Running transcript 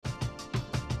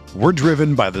We're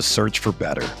driven by the search for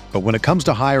better. But when it comes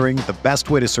to hiring, the best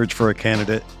way to search for a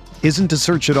candidate isn't to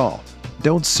search at all.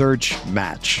 Don't search,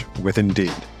 match with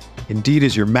Indeed. Indeed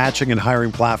is your matching and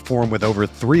hiring platform with over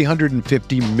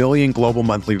 350 million global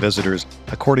monthly visitors,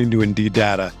 according to Indeed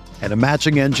data, and a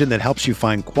matching engine that helps you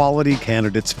find quality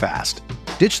candidates fast.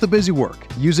 Ditch the busy work.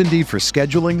 Use Indeed for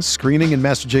scheduling, screening, and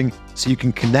messaging so you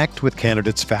can connect with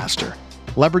candidates faster.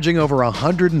 Leveraging over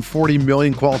 140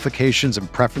 million qualifications and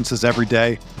preferences every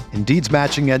day, Indeed's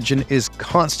matching engine is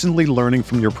constantly learning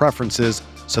from your preferences,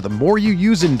 so the more you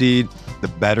use Indeed, the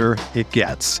better it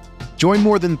gets. Join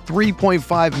more than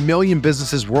 3.5 million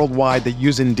businesses worldwide that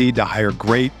use Indeed to hire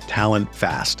great talent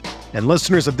fast. And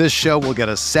listeners of this show will get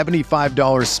a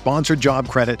 $75 sponsored job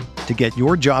credit to get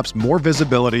your jobs more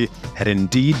visibility at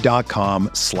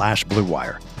Indeed.com/Blue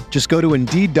Wire. Just go to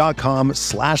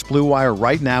Indeed.com/Blue Wire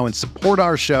right now and support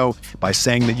our show by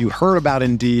saying that you heard about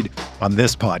Indeed on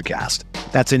this podcast.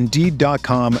 That's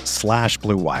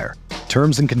Indeed.com/Blue Wire.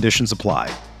 Terms and conditions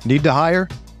apply. Need to hire?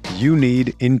 You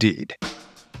need Indeed.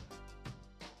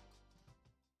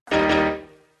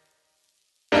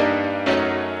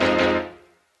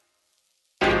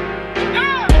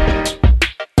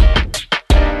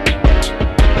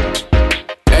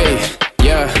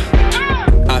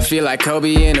 Feel like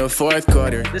Kobe in the fourth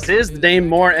quarter. This is the Dame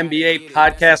More NBA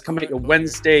podcast coming at you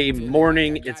Wednesday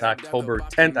morning. It's October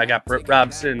 10th. I got Britt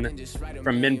Robson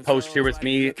from Min Post here with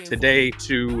me today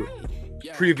to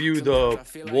preview the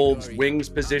Wolves wings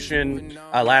position.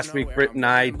 Last week, Britt and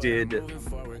I did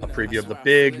a preview of the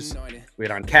bigs. We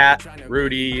had on Cat,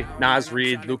 Rudy, Naz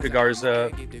Reid, Luka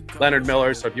Garza, Leonard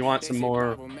Miller. So if you want some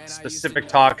more specific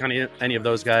talk on any of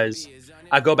those guys,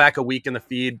 I go back a week in the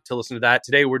feed to listen to that.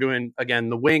 Today we're doing, again,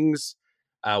 the wings,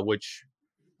 which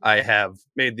I have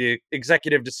made the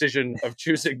executive decision of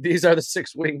choosing. These are the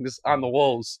 6 wings on the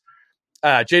Wolves.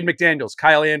 Jaden McDaniels,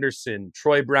 Kyle Anderson,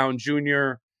 Troy Brown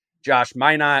Jr., Josh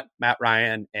Minot, Matt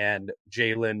Ryan, and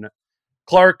Jalen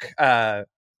Clark. But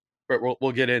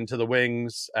we'll get into the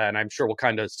wings, and I'm sure we'll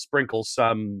kind of sprinkle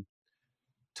some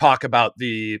talk about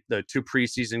the 2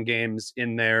 preseason games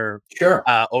in there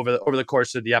over the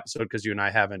course of the episode, because you and I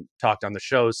haven't talked on the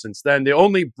show since then. The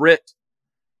only Brit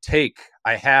take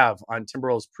I have on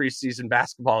Timberwolves preseason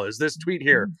basketball is this tweet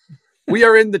here. We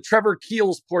are in the Trevor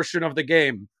Keels portion of the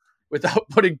game without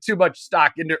putting too much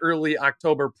stock into early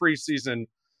October preseason.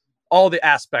 All the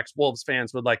aspects Wolves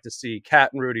fans would like to see: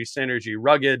 Cat and Rudy synergy,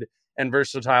 rugged and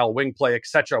versatile wing play,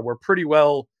 etc. We're pretty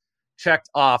well checked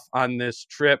off on this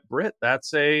trip. Britt,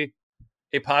 that's a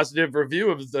positive review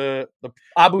of the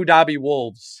Abu Dhabi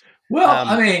Wolves. Well,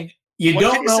 I mean, you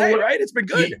don't know, right? It's been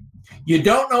good. You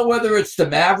don't know whether it's the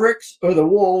Mavericks or the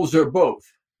Wolves or both.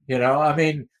 You know, I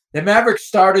mean, the Mavericks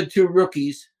started 2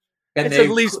 rookies. And it's at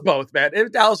least both, man.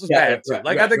 Dallas was bad too.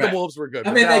 I think the Wolves were good.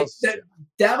 I mean,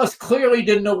 Dallas clearly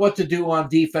didn't know what to do on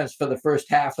defense for the first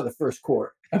half of the first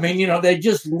quarter. I mean, you know, they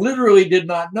just literally did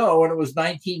not know, and it was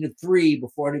 19-3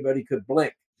 before anybody could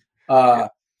blink.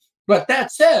 But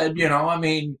that said, you know, I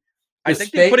mean, I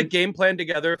think they put a game plan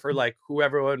together for like who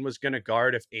everyone was going to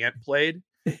guard if Ant played,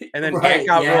 and then Ant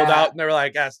got rolled out, and they were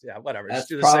like, whatever, that's just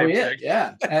do the same thing.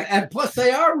 Yeah, and plus they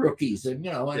are rookies, and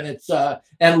you know, and it's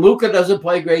and Luka doesn't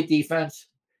play great defense,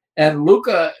 and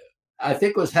Luka, I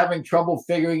think, was having trouble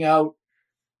figuring out,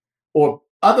 or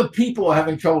other people are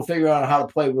having trouble figuring out how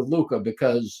to play with Luka,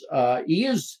 because he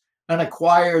is an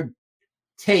acquired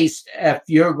taste if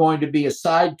you're going to be a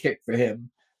sidekick for him.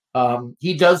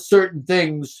 He does certain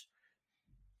things.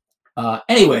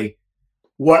 Anyway,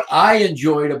 what I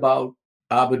enjoyed about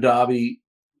Abu Dhabi,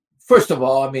 first of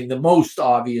all, I mean, the most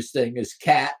obvious thing is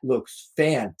Cat looks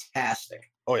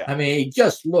fantastic. Oh, yeah. I mean, he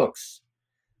just looks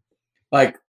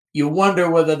like you wonder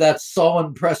whether that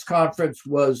sullen press conference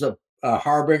was a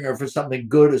harbinger for something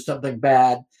good or something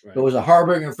bad. Right. It was a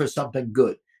harbinger for something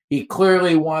good. He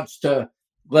clearly wants to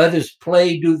let his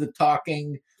play do the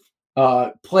talking,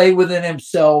 play within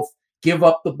himself, give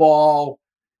up the ball,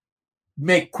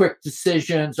 make quick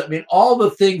decisions. I mean, all the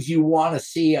things you want to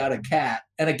see out of Cat.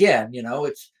 And again, you know,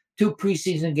 it's 2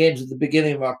 preseason games at the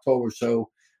beginning of October, so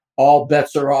all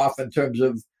bets are off in terms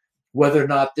of whether or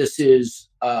not this is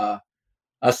a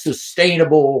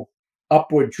sustainable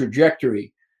upward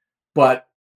trajectory. But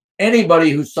anybody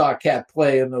who saw Cat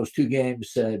play in those 2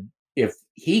 games said if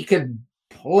he can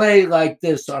play like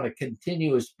this on a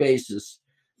continuous basis,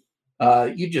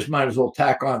 you just might as well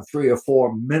tack on 3 or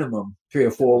 4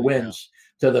 wins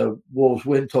to the Wolves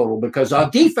win total, because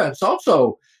on defense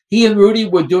also, he and Rudy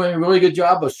were doing a really good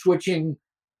job of switching,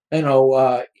 you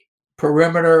know,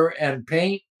 perimeter and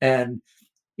paint. And,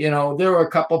 you know, there were a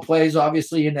couple of plays,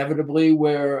 obviously, inevitably,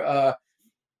 where,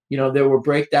 there were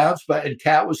breakdowns, and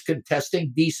Cat was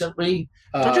contesting decently.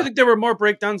 Don't you think there were more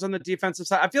breakdowns on the defensive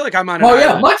side? I feel like I'm on.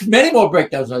 Many more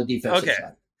breakdowns on the defensive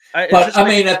side.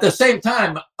 At the same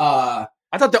time, I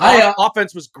thought the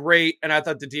offense was great, and I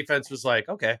thought the defense was like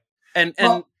okay, but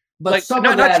like some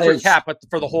not of that just for is Cat, but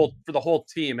for the whole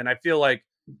team. And I feel like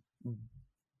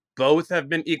both have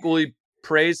been equally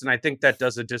praised, and I think that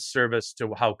does a disservice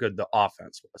to how good the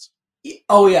offense was.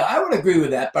 Oh yeah, I would agree with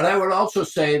that, but I would also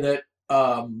say that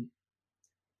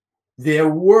there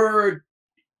were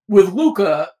with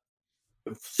Luka,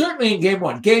 certainly in game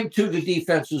 1. Game 2, the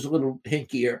defense was a little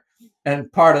hinkier,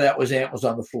 and part of that was Ant was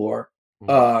on the floor.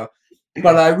 But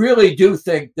I really do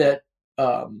think that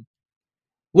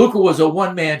Luka was a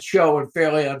one-man show and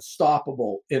fairly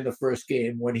unstoppable in the first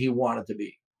game when he wanted to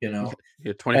be. He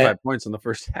had 25 points in the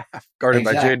first half, guarded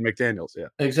by Jaden McDaniels. Yeah,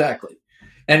 exactly.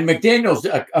 And McDaniels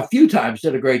a few times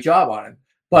did a great job on him.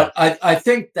 But I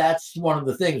think that's one of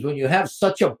the things. When you have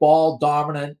such a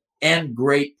ball-dominant and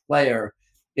great player,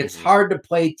 it's hard to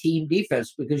play team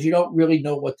defense because you don't really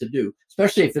know what to do,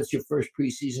 especially if it's your first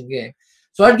preseason game.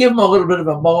 So I'd give him a little bit of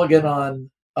a mulligan on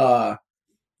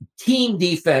team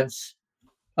defense.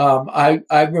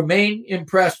 I remain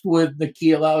impressed with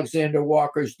Nickeil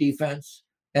Alexander-Walker's defense,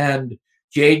 and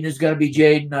Jaden is going to be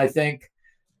Jaden, I think.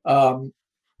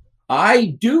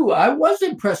 I was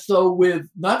impressed, though, with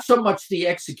not so much the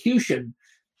execution,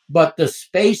 but the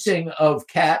spacing of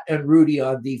Cat and Rudy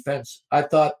on defense. I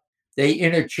thought they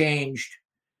interchanged.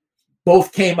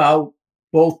 Both came out,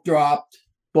 both dropped,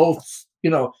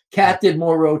 Cat did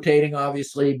more rotating,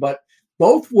 obviously, but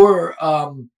both were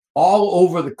all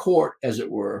over the court, as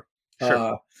it were.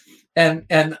 Sure.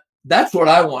 And that's what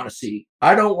I want to see.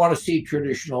 I don't want to see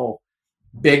traditional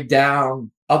big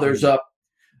down, others up.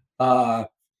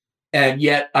 And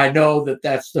yet I know that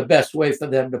that's the best way for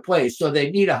them to play. So they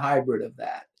need a hybrid of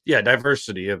that. Yeah,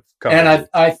 diversity of coverage. And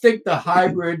I think the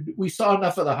hybrid, we saw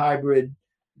enough of the hybrid,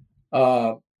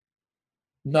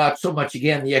 not so much,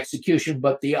 again, the execution,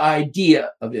 but the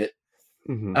idea of it.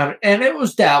 And it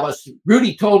was Dallas.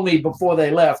 Rudy told me before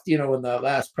they left, in the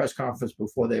last press conference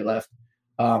before they left,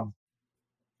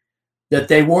 that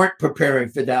they weren't preparing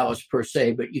for Dallas per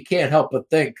se, but you can't help but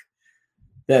think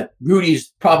that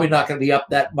Rudy's probably not going to be up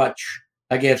that much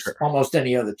against almost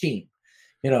any other team,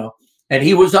 and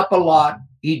he was up a lot.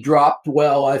 He dropped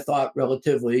well, I thought,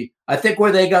 relatively. I think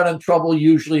where they got in trouble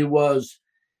usually was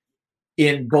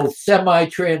in both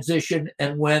semi-transition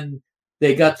and when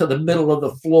they got to the middle of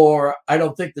the floor. I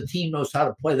don't think the team knows how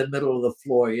to play the middle of the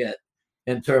floor yet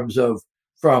in terms of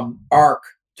from arc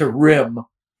to rim.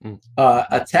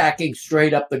 Attacking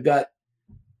straight up the gut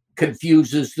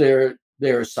confuses their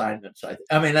assignments.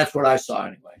 I mean, that's what I saw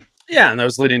anyway. Yeah, and that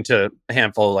was leading to a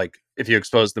handful, like if you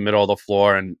expose the middle of the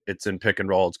floor and it's in pick and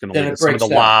roll, it's going to lead to some of the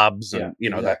lobs and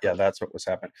exactly. That's what was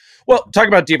happening. Well, talk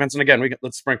about defense, and again,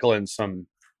 let's sprinkle in some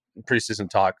preseason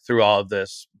talk through all of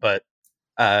this, but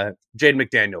Jaden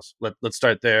McDaniels, let's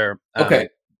start there. Okay.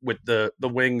 With the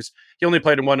wings, he only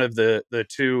played in one of the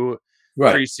two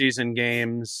preseason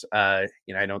games. I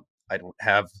don't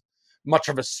have much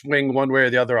of a swing one way or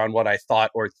the other on what I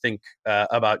thought or think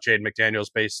about Jaden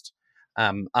McDaniels based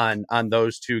on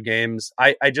those two games.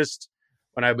 I just,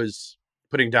 when I was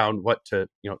putting down what to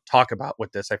talk about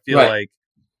with this, I feel like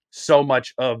so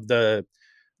much of the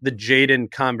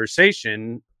Jaden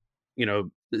conversation,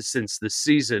 since the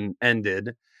season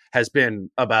ended, has been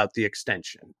about the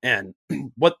extension and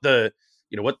what the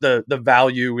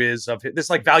value is of this,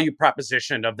 like value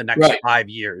proposition of the next 5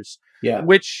 years,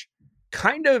 which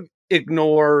kind of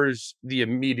ignores the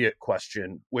immediate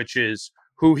question, which is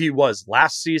who he was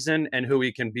last season and who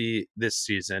he can be this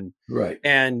season. Right.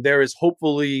 And there is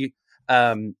hopefully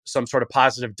some sort of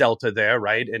positive delta there,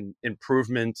 right? And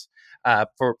improvement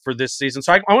for this season.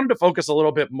 So I wanted to focus a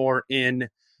little bit more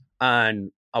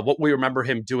on what we remember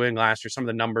him doing last year, some of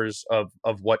the numbers of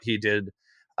what he did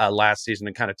last season,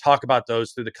 and kind of talk about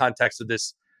those through the context of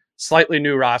this slightly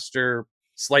new roster,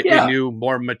 slightly new,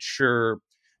 more mature.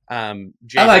 I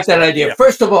like that idea. Yeah.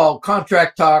 First of all,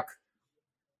 contract talk.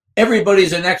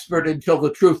 Everybody's an expert until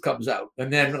the truth comes out.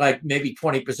 And then like maybe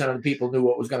 20% of the people knew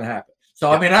what was going to happen.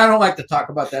 So, I mean, I don't like to talk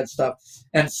about that stuff.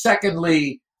 And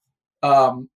secondly,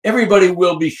 everybody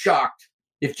will be shocked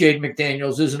if Jaden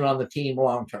McDaniels isn't on the team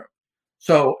long-term.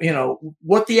 So,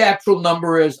 what the actual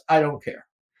number is, I don't care,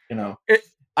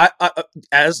 I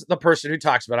as the person who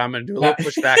talks about it, I'm going to do a little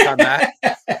pushback on that.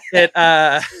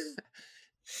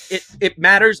 It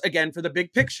matters again for the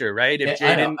big picture, right? If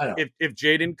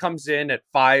Jaden comes in at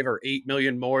 5 or 8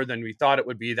 million more than we thought it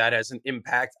would be, that has an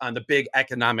impact on the big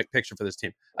economic picture for this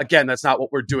team. Again, that's not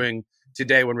what we're doing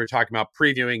today when we're talking about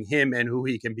previewing him and who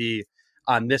he can be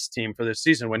on this team for this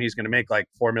season when he's going to make like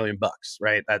 $4 million,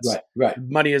 right? That's right.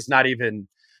 Money is not even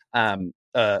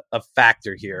a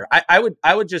factor here. I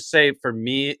would just say for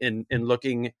me in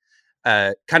looking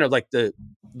kind of like the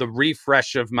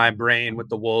refresh of my brain with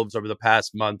the Wolves over the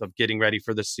past month of getting ready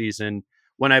for the season,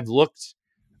 when I've looked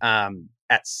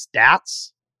at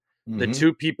stats, the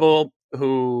two people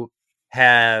who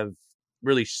have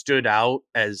really stood out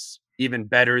as even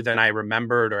better than I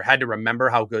remembered or had to remember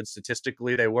how good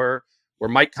statistically they were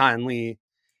Mike Conley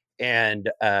and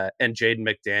Jaden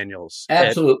McDaniels.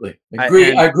 Absolutely. I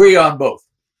agree on both.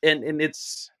 And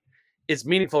it's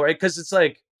meaningful, right? Because it's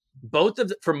like both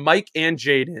of for Mike and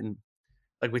Jaden,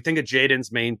 like we think of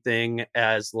Jaden's main thing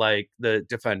as like the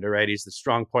defender, right? He's the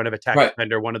strong point of attack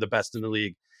defender, one of the best in the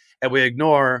league. And we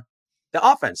ignore the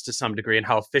offense to some degree and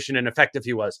how efficient and effective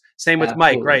he was. Same with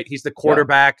Mike, right? He's the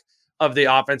quarterback of the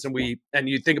offense. And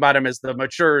you think about him as the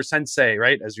mature sensei,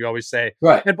 right? As you always say.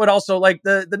 Right. But also like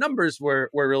the numbers were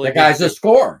really the guy's a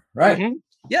scorer, right? Mm-hmm.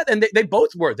 Yeah, and they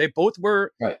both were. They both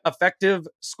were effective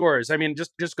scorers. I mean,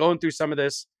 just going through some of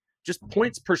this, just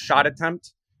points per shot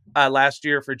attempt last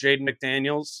year for Jaden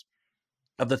McDaniels.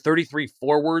 Of the 33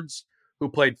 forwards who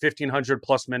played 1,500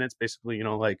 plus minutes, basically,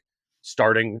 like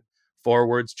starting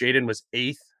forwards, Jaden was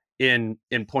 8th in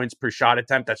points per shot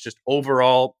attempt. That's just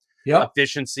overall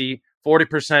efficiency.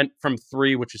 40% from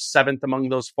 3, which is 7th among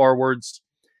those forwards.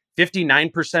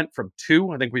 59% from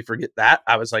 2. I think we forget that.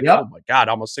 I was like, oh my God,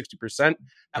 almost 60%.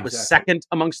 That was second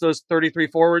amongst those 33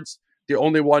 forwards. The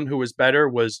only one who was better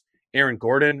was Aaron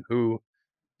Gordon, who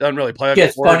doesn't really play.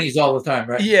 Gets bunnies all the time,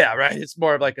 right? Yeah, right. It's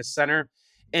more of like a center.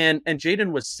 And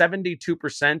Jaden was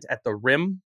 72% at the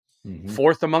rim,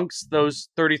 4th amongst those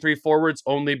 33 forwards,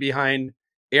 only behind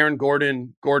Aaron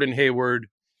Gordon, Gordon Hayward,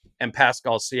 and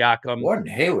Pascal Siakam. Gordon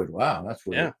Hayward, wow, that's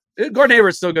weird. Yeah, Gordon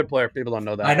Hayward's still a good player. People don't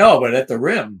know that. I know, but at the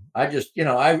rim, I just,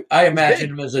 I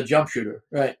imagine him as a jump shooter,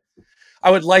 right?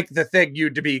 I would like to think you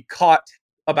to be caught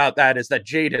about that is that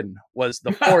Jaden was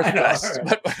the 4th best.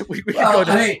 Right. But we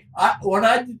when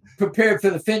I prepared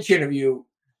for the Finch interview,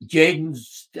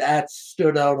 Jaden's stats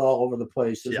stood out all over the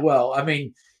place as well. I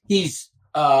mean, he's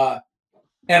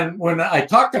and when I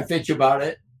talked to Finch about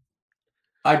it,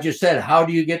 I just said, how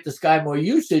do you get this guy more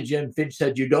usage? And Finch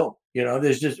said, you don't.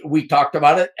 We talked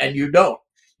about it, and you don't.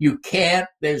 You can't.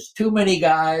 There's too many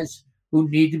guys who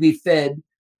need to be fed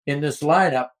in this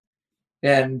lineup.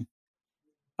 And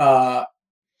I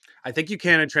think you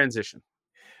can in transition.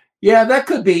 Yeah, that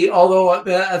could be, although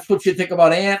that's what you think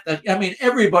about Ant. I mean,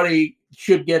 everybody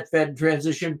should get fed in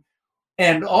transition.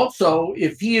 And also,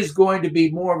 if he is going to be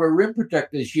more of a rim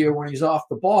protector this year when he's off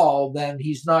the ball, then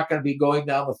he's not going to be going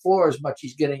down the floor as much.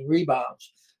 He's getting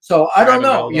rebounds. So I don't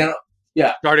know.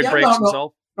 Started breaks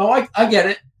himself. No, I get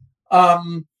it.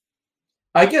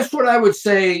 I guess what I would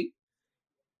say,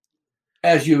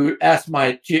 as you asked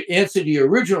to answer to your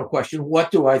original question, what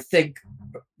do I think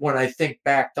when I think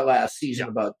back to last season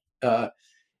about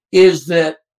is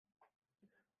that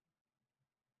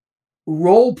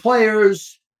role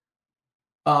players,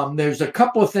 there's a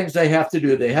couple of things they have to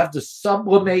do. They have to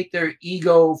sublimate their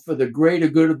ego for the greater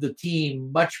good of the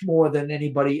team much more than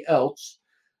anybody else.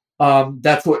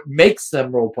 That's what makes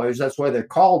them role players. That's why they're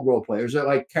called role players. They're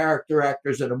like character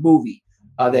actors in a movie.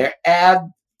 They add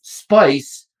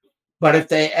spice, but if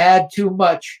they add too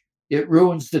much, it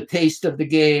ruins the taste of the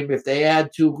game. If they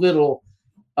add too little,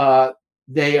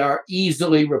 they are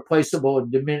easily replaceable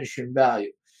and diminish in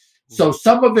value. So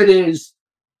some of it is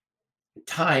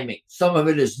timing. Some of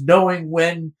it is knowing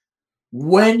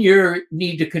when you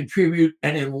need to contribute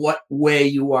and in what way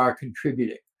you are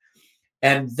contributing.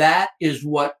 And that is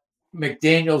what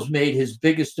McDaniels made his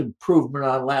biggest improvement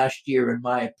on last year, in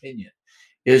my opinion,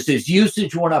 is his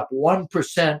usage went up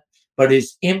 1%, but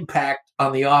his impact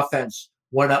on the offense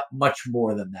went up much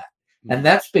more than that. And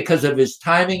that's because of his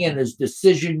timing and his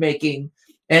decision-making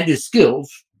and his skills,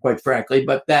 quite frankly,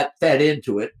 but that fed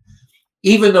into it.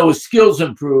 Even though his skills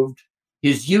improved,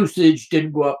 his usage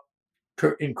didn't go up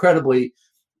incredibly,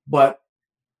 but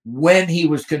when he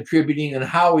was contributing and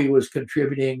how he was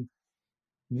contributing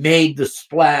made the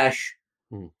splash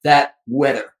that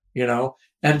wetter,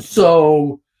 And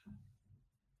so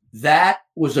that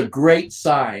was a great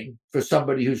sign for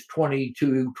somebody who's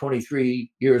 22,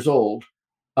 23 years old.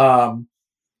 And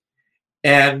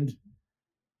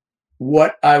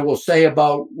what I will say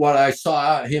about what I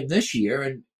saw him this year,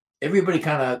 and everybody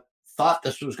kind of thought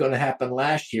this was going to happen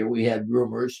last year. We had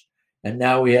rumors, and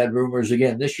now we had rumors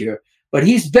again this year. But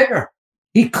he's bigger.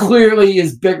 He clearly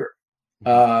is bigger.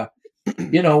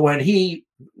 When he,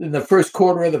 in the first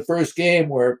quarter of the first game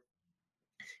where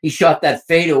he shot that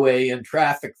fadeaway in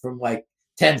traffic from like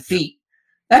 10 feet,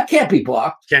 That can't be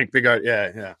blocked. Can't figure out.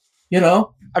 Yeah. You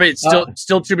know, I mean, it's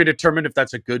still to be determined if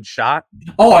that's a good shot.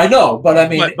 Oh, I know, but I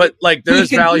mean, but like there's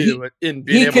value in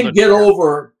being able to. He can get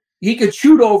over. He could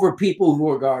shoot over people who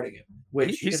are guarding him.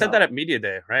 Which he said that at media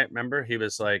day, right? Remember, he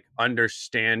was like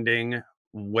understanding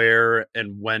where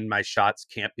and when my shots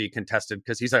can't be contested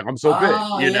because he's like, I'm so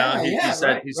big, you know. He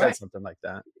said something like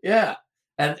that. Yeah,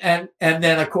 and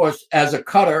then of course, as a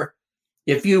cutter,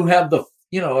 if you have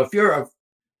if you're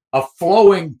a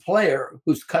flowing player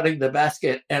who's cutting the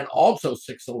basket and also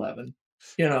 6'11",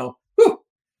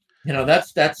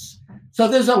 that's so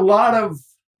there's a lot of.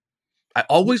 I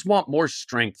always want more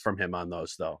strength from him on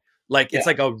those though. Like it's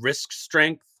like a risk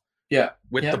strength.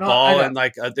 With the ball and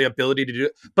like the ability to do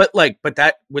it. But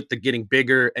that with the getting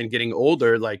bigger and getting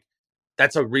older, like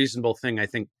that's a reasonable thing, I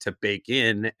think, to bake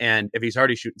in. And if he's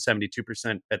already shooting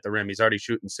 72% at the rim, he's already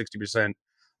shooting 60%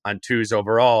 on twos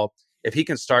overall. If he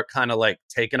can start kind of like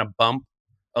taking a bump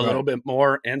a little bit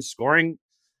more and scoring,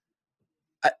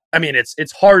 I mean,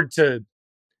 it's hard for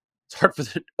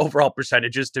the overall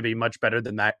percentages to be much better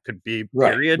than that could be,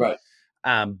 period. Right.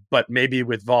 But maybe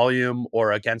with volume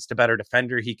or against a better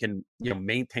defender, he can,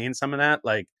 maintain some of that.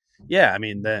 Like, I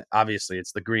mean, obviously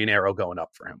it's the green arrow going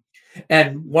up for him.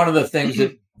 And one of the things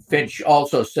that Finch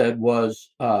also said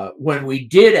was when we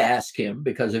did ask him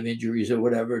because of injuries or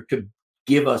whatever to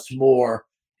give us more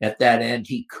at that end,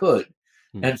 he could.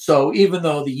 And so even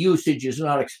though the usage is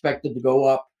not expected to go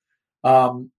up,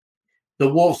 the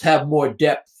Wolves have more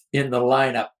depth in the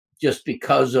lineup just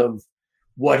because of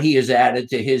what he has added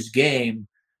to his game.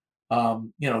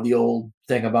 The old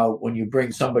thing about when you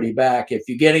bring somebody back, if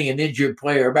you're getting an injured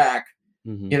player back,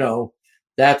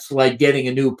 that's like getting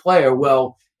a new player.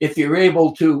 Well, if you're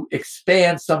able to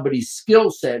expand somebody's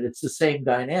skill set, it's the same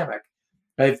dynamic.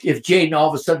 If Jaden all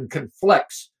of a sudden can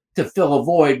flex to fill a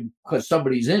void because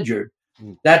somebody's injured,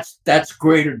 that's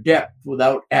greater depth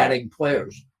without adding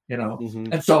players,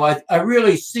 And so I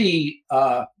really see,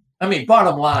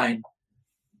 bottom line,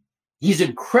 he's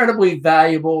incredibly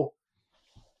valuable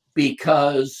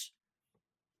because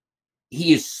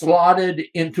he is slotted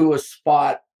into a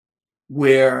spot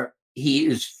where he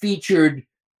is featured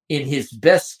in his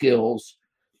best skills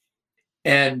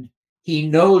and he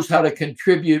knows how to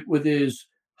contribute with his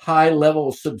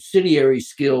high-level subsidiary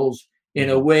skills in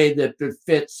a way that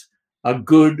fits a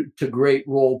good to great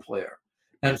role player.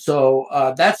 And so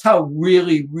that's how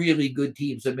really, really good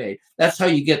teams are made. That's how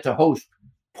you get to host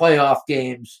playoff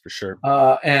games. For sure.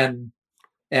 And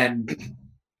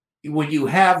when you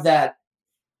have that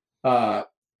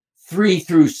 3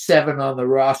 through 7 on the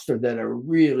roster that are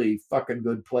really fucking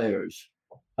good players,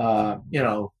 and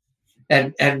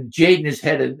Jaden is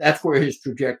headed, that's where his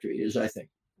trajectory is, I think.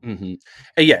 Mm-hmm.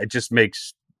 And it just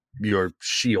makes your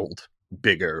shield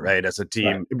bigger, right? As a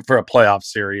team for a playoff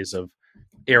series of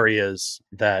areas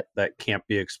that can't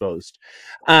be exposed.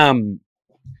 What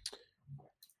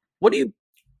do you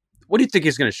think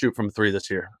he's going to shoot from 3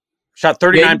 this year? Shot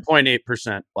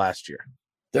 39.8% last year.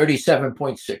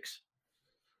 37.6.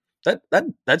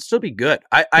 That'd still be good.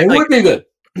 It would be good.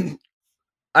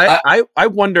 I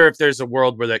wonder if there's a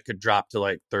world where that could drop to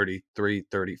like 33,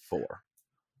 34.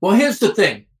 Well, here's the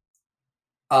thing.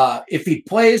 If he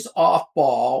plays off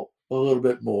ball a little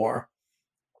bit more,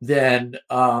 then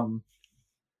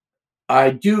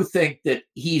I do think that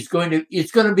it's going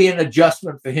to be an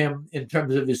adjustment for him in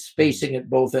terms of his spacing at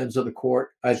both ends of the court,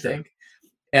 I think.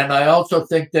 And I also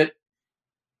think that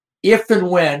if and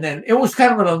when, and it was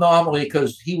kind of an anomaly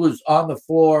because he was on the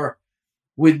floor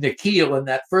with Nikhil in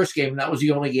that first game, and that was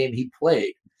the only game he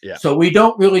played. Yeah. So we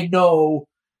don't really know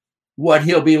what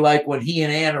he'll be like when he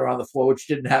and Ann are on the floor, which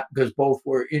didn't happen because both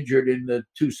were injured in the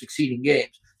 2 succeeding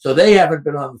games. So they haven't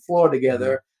been on the floor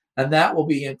together, and that will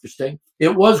be interesting.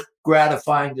 It was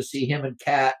gratifying to see him and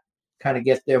Kat kind of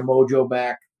get their mojo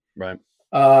back. Right.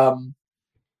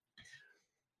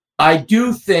 I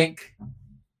do think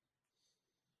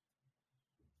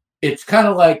it's kind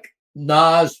of like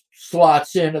Nas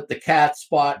slots in at the Kat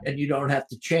spot and you don't have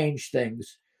to change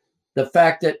things. The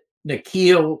fact that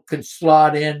Nikhil can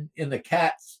slot in the in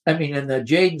the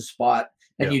Jaden spot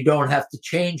and you don't have to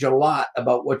change a lot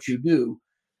about what you do.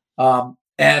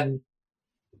 And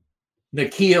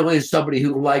Nikhil is somebody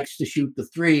who likes to shoot the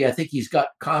 3. I think he's got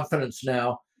confidence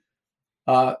now.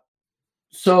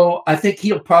 So I think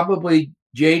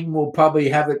Jaden will probably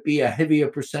have it be a heavier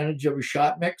percentage of a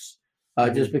shot mix,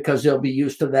 just because they'll be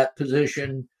used to that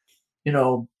position,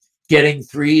 getting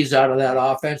 3s out of that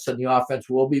offense, and the offense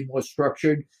will be more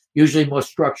structured. Usually more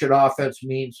structured offense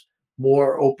means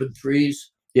more open 3s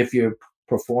if you're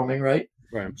performing right.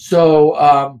 Right.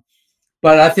 So,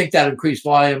 but I think that increased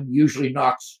volume usually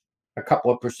knocks a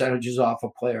couple of percentages off a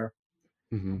player.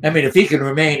 Mm-hmm. I mean, if he can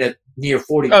remain at near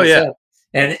 40%, Oh, yeah.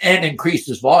 and increase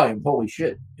his volume, holy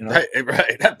shit, you know?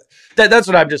 Right. That's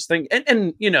what I'm just thinking.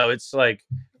 And you know, it's like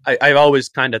I've always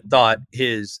kind of thought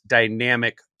his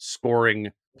dynamic scoring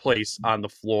place on the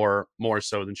floor more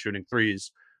so than shooting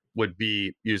threes would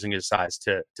be using his size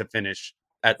to finish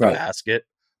at the basket.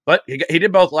 But he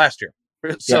did both last year.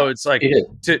 So it's like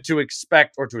to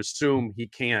expect or to assume he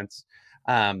can't,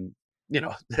 you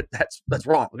know, that's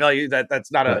wrong.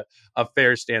 That's not a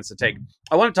fair stance to take.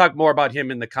 I want to talk more about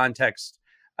him in the context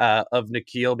of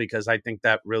Nickeil, because I think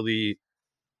that really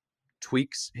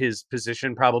tweaks his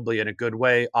position probably in a good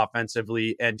way,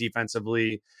 offensively and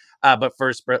defensively. But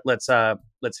first, Britt, let's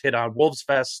hit on Wolves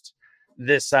Fest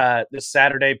this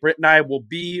Saturday. Britt and I will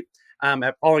be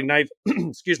at Falling Knife,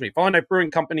 Falling Knife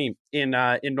Brewing Company in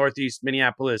Northeast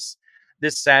Minneapolis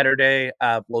this Saturday.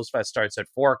 Wolves Fest starts at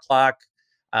 4:00.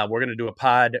 We're going to do a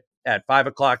pod at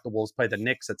 5:00. The Wolves play the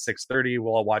Knicks at 6:30.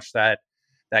 We'll all watch that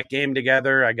game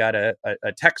together. I got a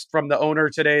text from the owner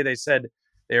today. They said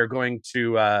they are going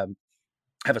to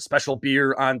have a special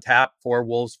beer on tap for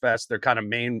Wolves Fest. Their kind of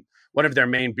one of their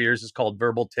main beers is called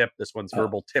Verbal Tip. This one's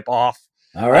Verbal Tip Off.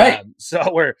 All right.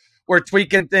 So we're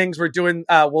tweaking things. We're doing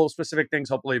Wolves specific things.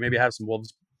 Hopefully maybe have some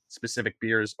Wolves specific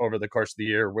beers over the course of the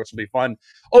year, which will be fun.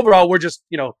 Overall, we're just,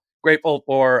 grateful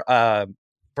for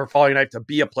Falling Knife to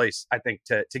be a place, I think,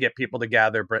 to get people to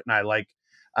gather. Britt and I like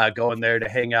going there to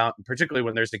hang out, and particularly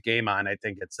when there's a game on. I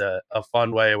think it's a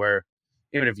fun way where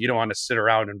even if you don't want to sit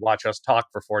around and watch us talk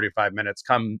for 45 minutes,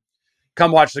 come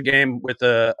watch the game with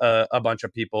a bunch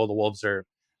of people. The Wolves are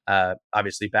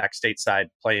obviously back stateside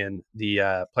playing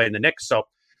the Knicks, so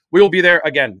we will be there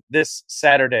again this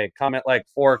Saturday. Come at like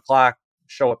 4:00,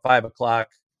 show at 5:00.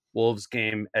 Wolves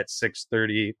game at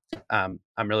 6:30. I'm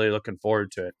really looking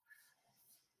forward to it.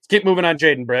 Let's keep moving on,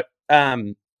 Jaden, Britt.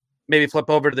 Maybe flip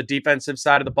over to the defensive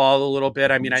side of the ball a little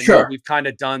bit. I mean, I know we've kind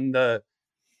of done the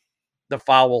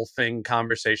foul thing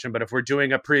conversation, but if we're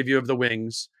doing a preview of the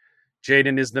wings,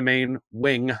 Jaden is the main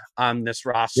wing on this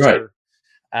roster.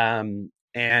 Right.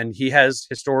 And he has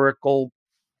historical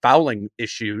fouling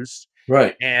issues.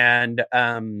 Right. And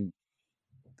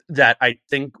that I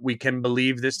think we can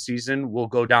believe this season will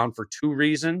go down for two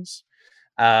reasons.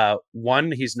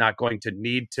 One, he's not going to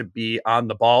need to be on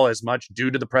the ball as much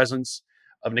due to the presence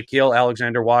of Nickeil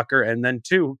Alexander-Walker. And then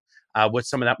two, with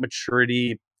some of that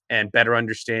maturity and better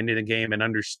understanding the game and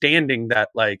understanding that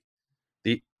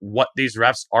what these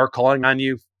refs are calling on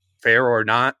you, fair or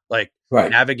not,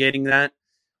 navigating that.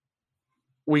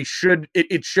 It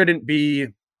shouldn't be,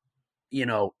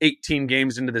 18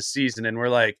 games into the season and we're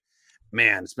like,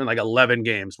 man, it's been like 11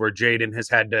 games where Jaden has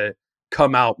had to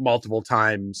come out multiple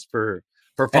times for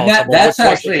foul trouble. That's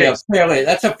actually a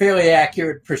fairly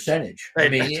accurate percentage. Right. I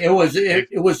mean,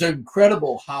 it was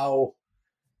incredible how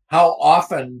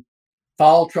often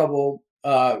foul trouble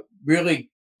really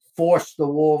forced the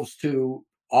Wolves to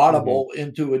audible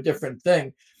into a different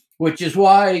thing, which is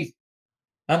why,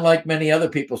 unlike many other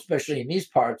people, especially in these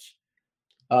parts,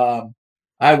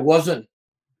 I wasn't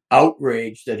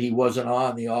outraged that he wasn't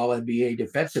on the All-NBA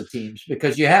defensive teams,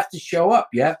 because you have to show up.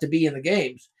 You have to be in the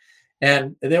games.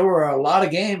 And there were a lot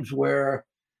of games where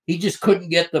he just couldn't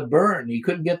get the burn. He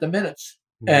couldn't get the minutes.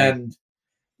 And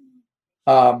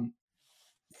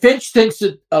Finch thinks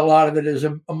that a lot of it is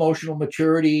emotional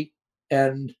maturity.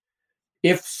 And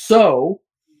if so,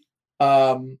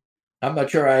 I'm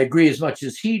not sure I agree as much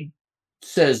as he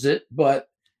says it, but,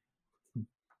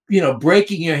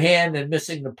 breaking your hand and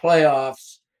missing the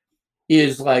playoffs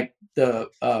is like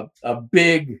a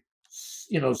big,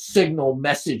 signal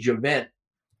message event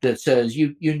that says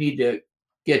you need to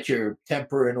get your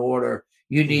temper in order.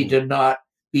 You need to not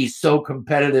be so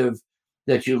competitive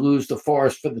that you lose the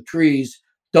forest for the trees.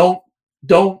 Don't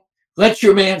let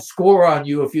your man score on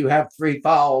you if you have 3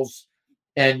 fouls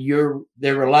and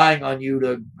they're relying on you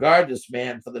to guard this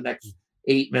man for the next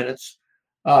 8 minutes.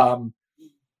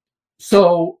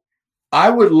 So I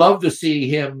would love to see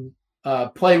him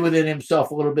play within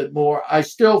himself a little bit more. I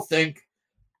still think,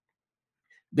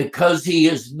 because he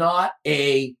is not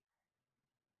a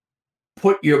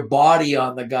put your body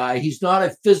on the guy, he's not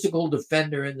a physical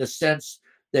defender in the sense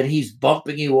that he's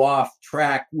bumping you off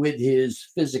track with his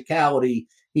physicality.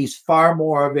 He's far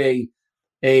more of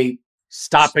a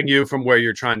stopping you from where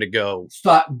you're trying to go.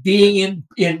 Stop being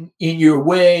in your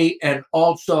way, and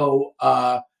also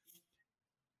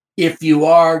if you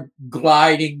are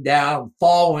gliding down,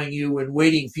 following you and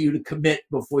waiting for you to commit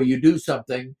before you do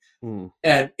something.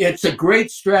 And it's a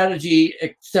great strategy,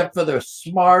 except for the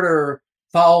smarter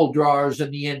foul drawers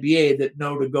in the NBA that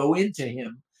know to go into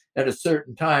him at a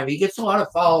certain time. He gets a lot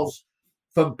of fouls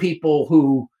from people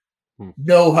who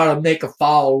know how to make a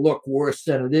foul look worse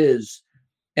than it is.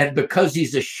 And because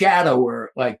he's a shadower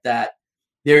like that,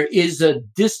 there is a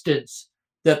distance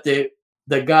that the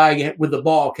guy with the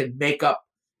ball can make up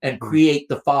and create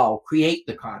the foul, create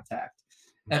the contact.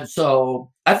 And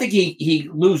so I think he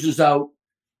loses out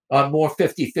on more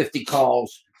 50-50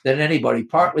 calls than anybody,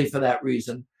 partly for that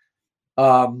reason.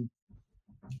 I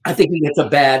think he gets a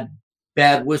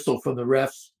bad whistle from the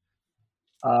refs.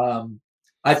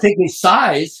 I think his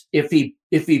size, if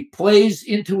he plays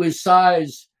into his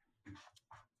size,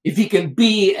 if he can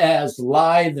be as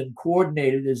lithe and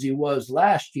coordinated as he was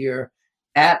last year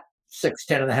at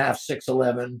 6'10 and a half,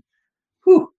 6'11,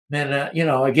 man,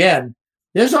 again,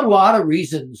 there's a lot of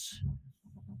reasons.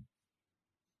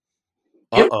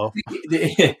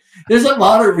 There's a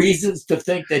lot of reasons to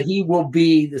think that he will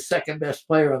be the second best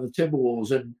player on the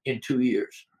Timberwolves in 2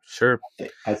 years. Sure.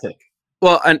 I think.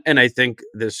 Well, and I think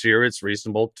this year it's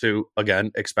reasonable to,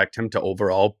 again, expect him to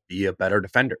overall be a better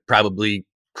defender, probably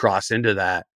cross into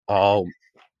that all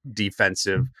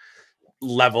defensive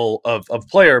level of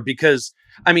player, because,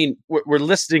 I mean, we're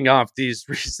listing off these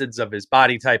reasons of his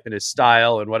body type and his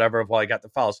style and whatever of why he got the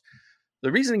fouls.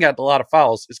 The reason he got a lot of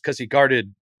fouls is because he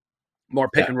guarded more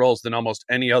pick and rolls than almost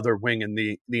any other wing in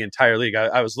the entire league.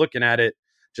 I was looking at it,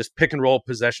 just pick and roll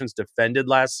possessions defended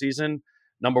last season.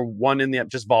 Number one in the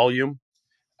just volume.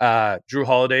 Drew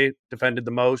Holiday defended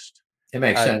the most. It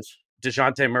makes sense.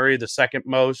 DeJounte Murray, the second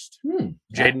most.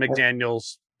 Jaden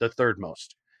McDaniels, the third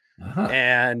most.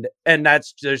 And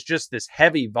there's just this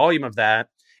heavy volume of that.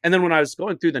 And then when I was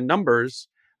going through the numbers,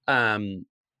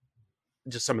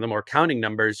 just some of the more counting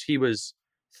numbers, he was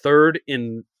third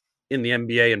in the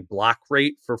NBA in block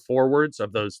rate for forwards,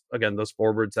 of those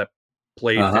forwards that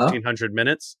played 1,500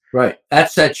 minutes. Right.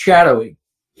 That's that shadowing.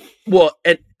 Well,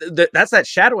 that's that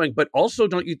shadowing, but also,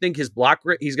 don't you think his block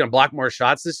rate, he's going to block more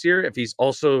shots this year if he's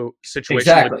also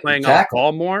situationally playing off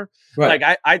ball more? Right.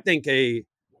 Like, I think a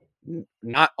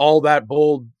not all that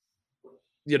bold,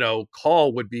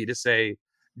 call would be to say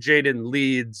Jaden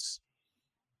leads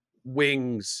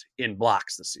wings in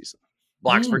blocks this season.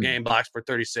 Blocks per game, blocks per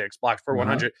 36, blocks per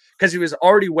 100, because he was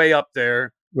already way up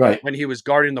there when he was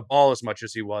guarding the ball as much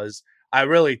as he was. I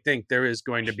really think there is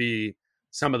going to be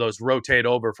some of those rotate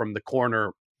over from the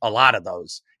corner, a lot of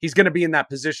those. He's going to be in that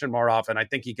position more often. I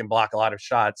think he can block a lot of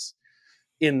shots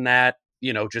in that,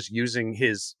 just using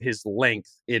his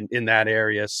length in that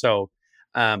area. So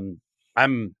I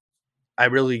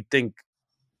really think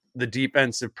the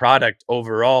defensive product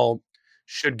overall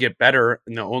should get better.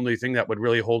 And the only thing that would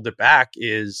really hold it back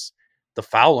is the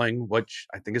fouling, which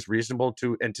I think is reasonable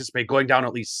to anticipate going down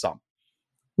at least some.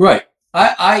 Right.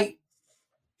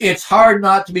 It's hard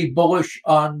not to be bullish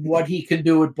on what he can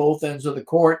do at both ends of the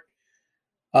court.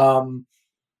 In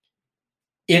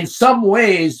some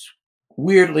ways,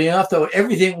 weirdly enough, though,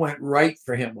 everything went right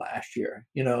for him last year,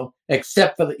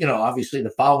 except for obviously the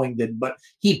fouling didn't, but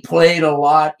he played a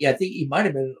lot. Yeah, I think he might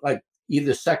have been like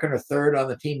either second or third on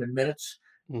the team in minutes.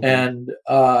 And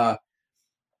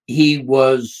he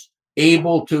was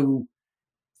able to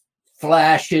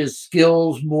flash his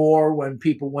skills more when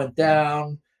people went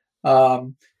down.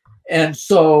 And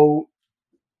so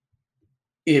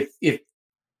if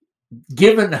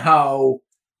given how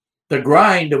the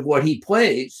grind of what he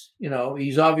plays,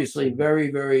 he's obviously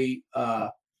very, very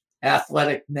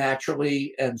athletic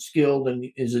naturally and skilled and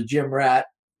is a gym rat.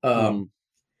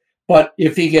 But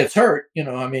if he gets hurt,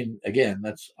 again,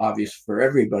 that's obvious for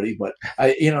everybody, but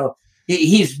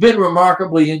he's been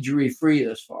remarkably injury free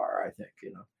thus far, I think,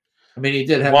 he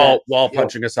did have while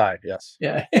punching aside. Yes.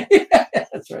 Yeah,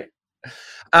 that's right.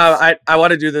 I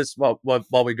want to do this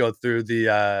while we go through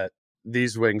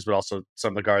these wings, but also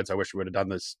some of the guards. I wish we would have done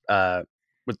this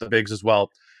with the bigs as well.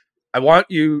 I want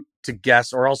you to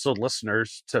guess, or also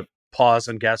listeners to pause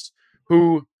and guess,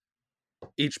 who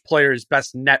each player's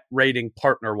best net rating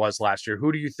partner was last year.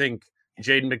 Who do you think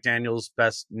Jaden McDaniels'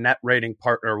 best net rating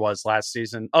partner was last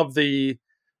season? Of the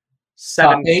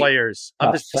seven players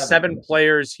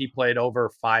he played over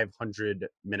 500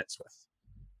 minutes with.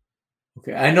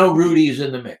 Okay, I know Rudy's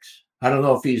in the mix. I don't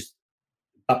know if he's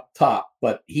up top,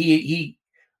 but he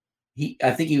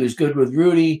I think he was good with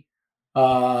Rudy.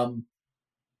 I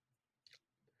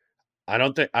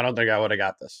don't think I would have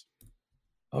got this.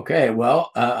 Okay,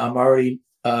 well, I'm already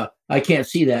I can't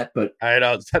see that, but I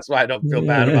know that's why I don't feel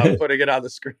bad about putting it on the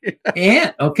screen.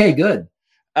 And okay, good.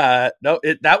 No,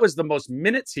 that was the most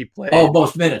minutes he played. Oh,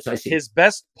 most minutes. I see. His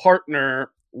best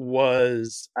partner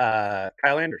was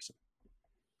Kyle Anderson.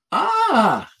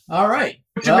 All right.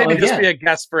 Which maybe just be a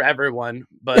guess for everyone,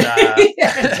 but yeah,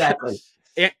 exactly.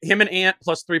 Him and Ant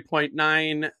plus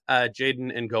 3.9.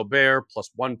 Jaden and Gobert plus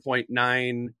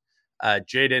 1.9.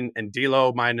 Jaden and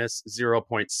D'Lo minus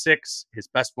 0.6. His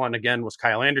best one again was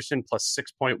Kyle Anderson plus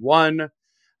 6.1.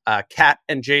 Kat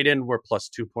and Jaden were plus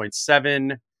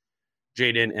 2.7.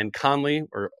 Jaden and Conley,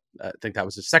 or I think that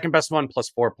was his second best one,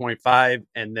 plus 4.5.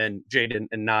 And then Jaden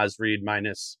and Naz Reid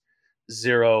minus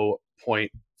 0.4,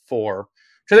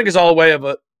 which I think is all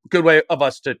a good way of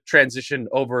us to transition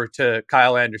over to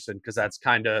Kyle Anderson, because that's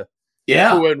kind of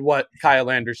who and what Kyle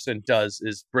Anderson does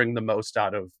is bring the most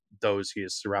out of those he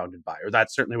is surrounded by, or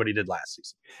that's certainly what he did last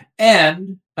season.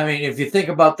 And I mean, if you think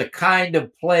about the kind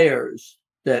of players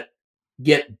that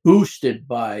get boosted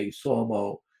by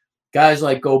slow-mo, guys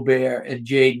like Gobert and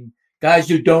Jaden, guys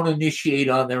who don't initiate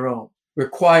on their own,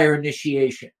 require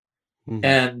initiation. Mm-hmm.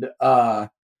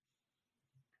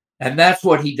 And that's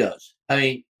what he does. I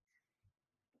mean,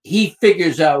 he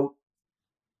figures out,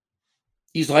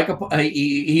 he's like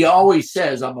he always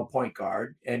says, I'm a point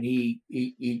guard, and he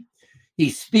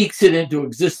speaks it into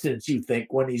existence, you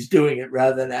think, when he's doing it,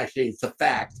 rather than actually it's a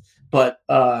fact. But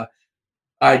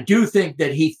I do think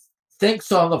that he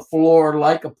thinks on the floor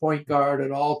like a point guard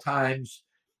at all times,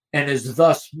 and is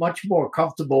thus much more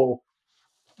comfortable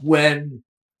when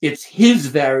it's his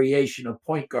variation of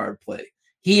point guard play.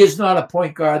 He is not a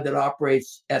point guard that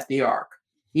operates at the arc.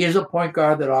 He is a point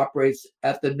guard that operates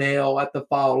at the nail, at the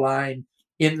foul line,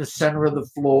 in the center of the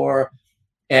floor.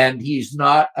 And he's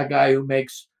not a guy who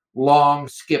makes long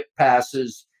skip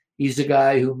passes. He's a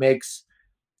guy who makes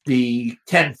the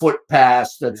 10-foot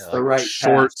pass that's the right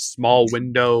short, pass. Small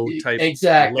window type.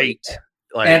 Exactly.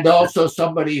 Late. And also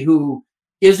somebody who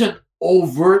isn't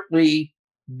overtly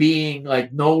being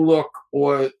like no look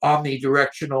or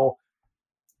omnidirectional,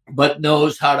 but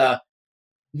knows how to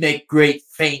make great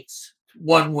feints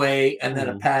one way and then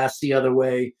a pass the other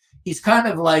way. He's kind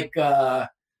of like a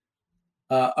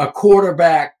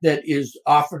quarterback that is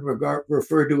often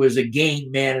referred to as a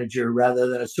game manager rather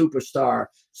than a superstar,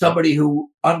 somebody who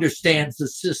understands the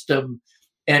system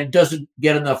and doesn't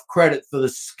get enough credit for the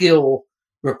skill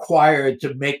required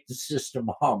to make the system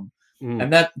hum.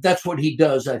 And that's what he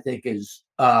does, I think, is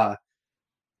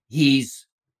he's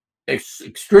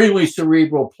extremely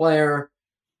cerebral player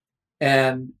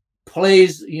and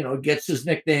plays, gets his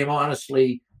nickname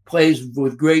honestly, plays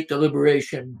with great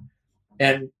deliberation,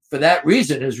 and for that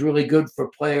reason is really good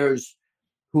for players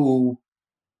who,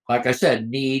 like I said,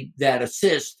 need that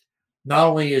assist. Not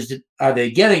only are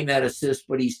they getting that assist,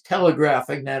 but he's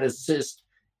telegraphing that assist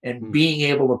and being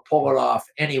able to pull it off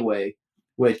anyway,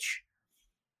 which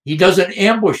he doesn't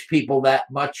ambush people that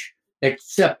much,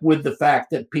 except with the fact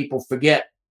that people forget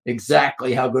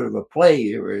exactly how good of a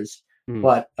player he is.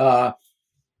 But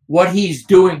what he's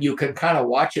doing, you can kind of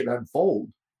watch it unfold,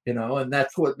 and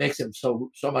that's what makes him so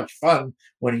much fun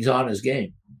when he's on his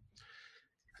game.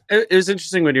 It was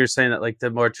interesting when you were saying that, like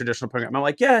the more traditional program. I'm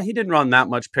like, yeah, he didn't run that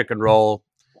much pick and roll,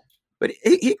 but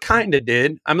he kind of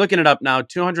did. I'm looking it up now.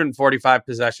 245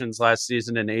 possessions last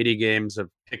season in 80 games of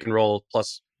pick and roll,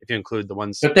 plus if you include the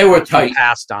ones but they were tight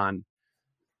passed on.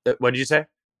 What did you say?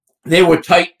 They were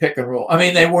tight pick and roll. I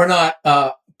mean, they were not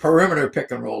perimeter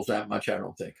pick and rolls that much, I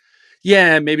don't think.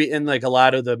 Yeah, maybe in like a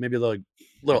lot of the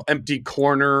little empty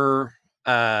corner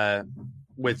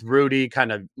with Rudy,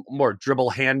 kind of more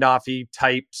dribble handoffy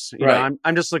types. You know,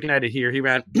 I'm just looking at it here. He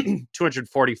ran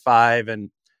 245, and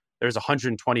there's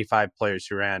 125 players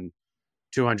who ran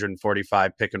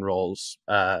 245 pick and rolls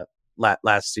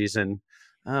last season.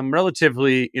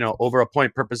 Relatively, over a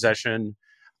point per possession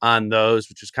on those,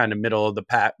 which is kind of middle of the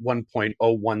pack,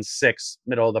 1.016,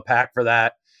 middle of the pack for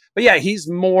that. But yeah, he's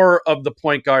more of the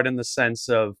point guard in the sense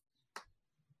of,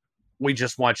 we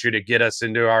just want you to get us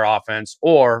into our offense,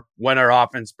 or when our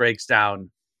offense breaks down,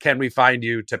 can we find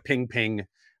you to ping,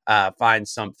 find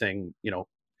something,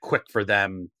 quick for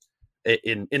them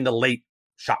in the late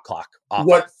shot clock. Offense.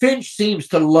 What Finch seems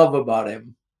to love about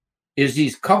him is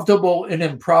he's comfortable in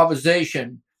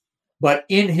improvisation, but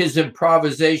in his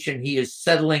improvisation, he is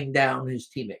settling down his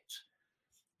teammates.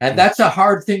 And that's a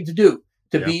hard thing to do,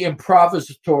 to be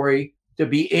improvisatory, to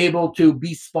be able to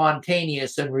be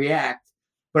spontaneous and react,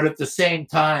 but at the same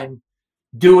time,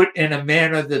 do it in a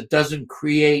manner that doesn't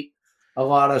create a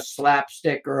lot of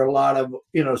slapstick or a lot of,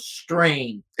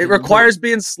 strain. It requires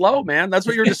being slow, man. That's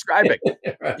what you're describing.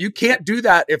 Right. You can't do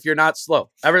that if you're not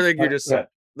slow. Everything you just said,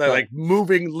 like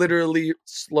moving literally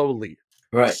slowly.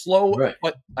 Right. Slow,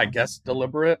 but I guess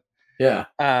deliberate. Yeah.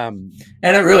 And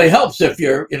it really helps if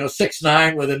you're,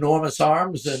 6'9" with enormous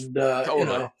arms and,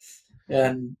 totally.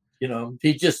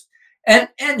 He just, and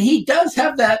he does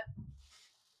have that.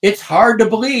 It's hard to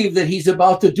believe that he's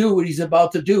about to do what he's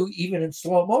about to do, even in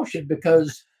slow motion,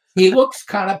 because He looks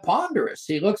kind of ponderous.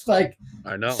 He looks like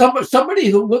I know. Somebody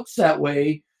who looks that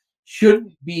way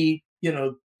shouldn't be,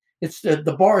 it's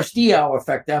the Boris Diaw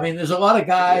effect. I mean, there's a lot of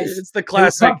guys. It's the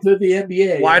classic. Come to the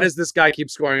NBA. Why does this guy keep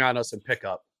scoring on us in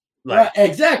pickup? Right,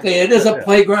 exactly. It is a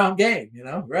playground game,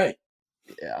 right?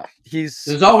 Yeah.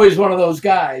 There's always one of those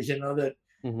guys, that,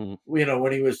 mm-hmm.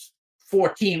 When he was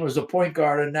 14 was a point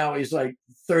guard, and now he's like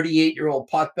 38-year-old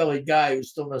pot-bellied guy who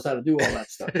still knows how to do all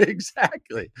that stuff.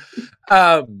 Exactly.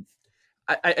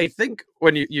 I think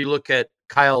when you look at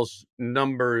Kyle's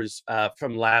numbers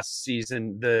from last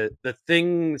season, the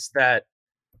things that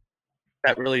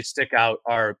really stick out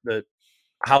are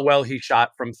how well he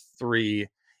shot from three,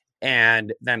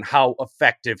 and then how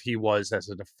effective he was as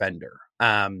a defender.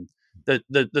 The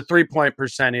 3-point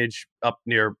percentage up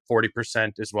near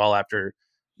 40% as well, after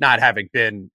not having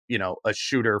been, a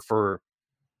shooter for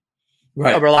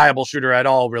a reliable shooter at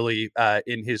all, really,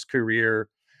 in his career.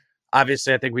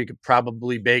 Obviously, I think we could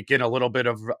probably bake in a little bit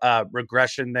of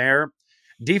regression there.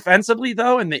 Defensively,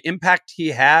 though, and the impact he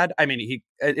had, I mean, he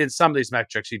in some of these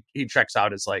metrics, he checks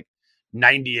out as like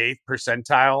 98th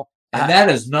percentile. And that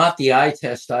is not the eye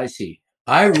test I see.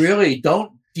 I really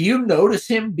don't. Do you notice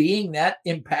him being that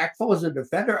impactful as a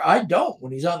defender? I don't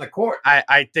when he's on the court.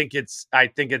 I think it's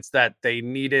that they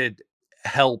needed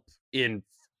help in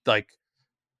like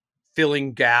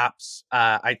filling gaps.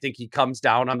 I think he comes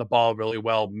down on the ball really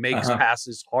well, makes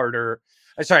passes harder.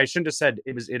 Sorry, I shouldn't have said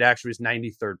it was. It actually was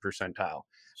 93rd percentile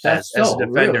as a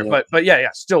defender. Really, but yeah,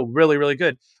 still really, really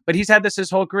good. But he's had this his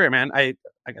whole career, man. I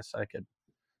guess I could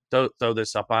throw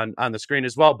this up on the screen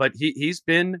as well. But he's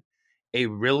been a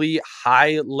really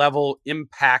high level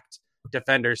impact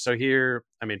defender. So here,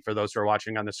 I mean, for those who are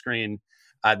watching on the screen,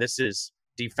 this is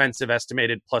defensive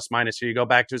estimated plus minus. So you go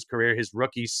back to his career, his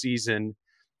rookie season,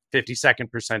 52nd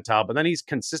percentile, but then he's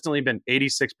consistently been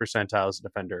 86th percentile as a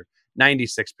defender,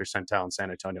 96th percentile in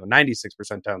San Antonio, 96th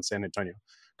percentile in San Antonio.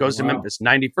 Goes to Memphis,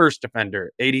 91st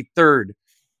defender, 83rd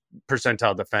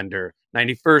percentile defender,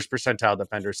 91st percentile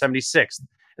defender, 76th. And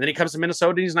then he comes to Minnesota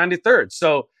and he's 93rd.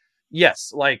 So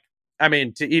yes, I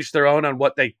mean, to each their own on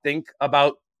what they think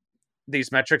about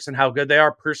these metrics and how good they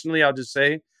are. Personally, I'll just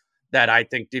say that I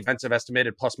think defensive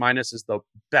estimated plus minus is the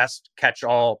best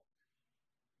catch-all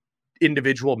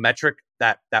individual metric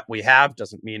that we have.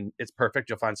 Doesn't mean it's perfect.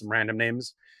 You'll find some random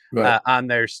names on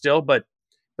there still, but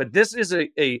this is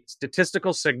a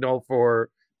statistical signal for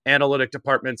analytic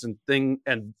departments and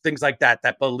things like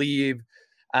that believe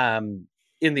in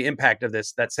the impact of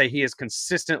this, that say he is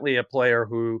consistently a player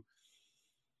who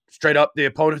straight up the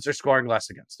opponents are scoring less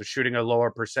against. They're shooting a lower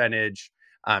percentage.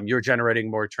 You're generating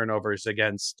more turnovers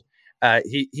against.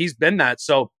 He's been that.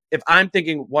 So if I'm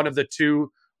thinking one of the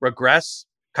two regress,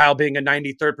 Kyle being a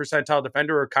 93rd percentile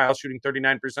defender or Kyle shooting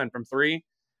 39% from three,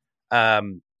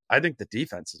 I think the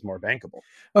defense is more bankable.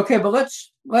 Okay, but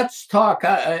let's talk.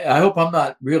 I hope I'm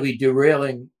not really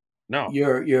derailing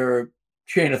your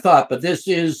chain of thought, but this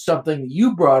is something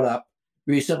you brought up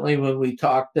recently when we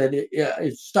talked that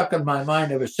it's stuck in my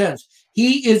mind ever since.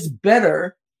 He is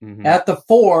better at the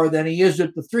 4 than he is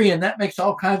at the 3, and that makes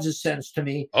all kinds of sense to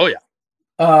me. Oh,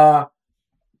 yeah.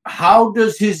 How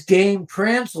does his game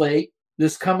translate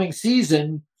this coming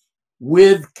season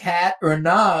with Cat or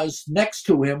Nas next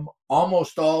to him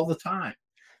almost all the time?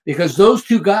 Because those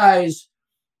two guys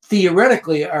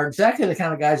theoretically are exactly the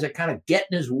kind of guys that kind of get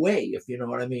in his way, if you know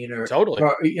what I mean, or totally,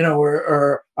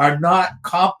 or are not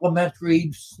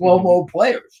complementary slow-mo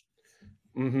players.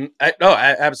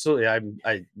 Absolutely.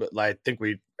 I think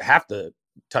we have to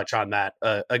touch on that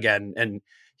again. And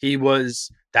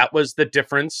that was the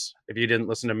difference. If you didn't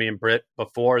listen to me and Britt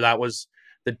before, that was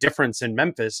the difference in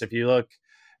Memphis. If you look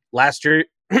last year,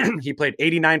 he played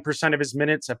 89% of his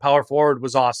minutes at power forward,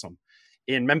 was awesome.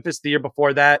 In Memphis the year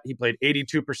before that, he played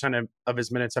 82% of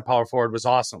his minutes at power forward, was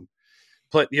awesome.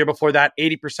 The year before that,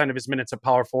 80% of his minutes at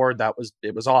power forward,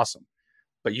 it was awesome.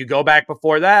 But you go back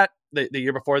before that, the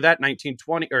year before that,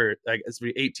 1920, or I guess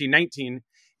 18-19,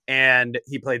 and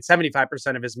he played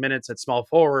 75% of his minutes at small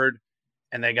forward,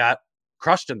 and they got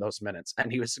crushed in those minutes,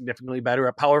 and he was significantly better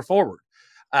at power forward.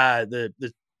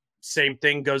 The same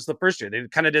thing goes the first year. They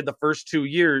kind of did the first 2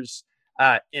 years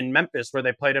in Memphis where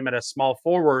they played him at a small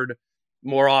forward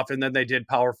more often than they did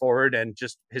power forward, and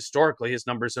just historically his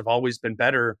numbers have always been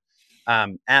better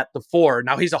at the 4.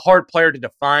 Now he's a hard player to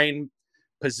define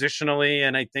positionally,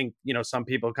 and I think some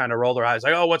people kind of roll their eyes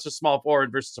like, oh, what's a small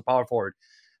forward versus a power forward?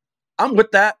 I'm with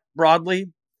that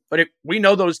broadly, but we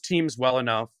know those teams well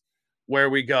enough where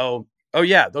we go, oh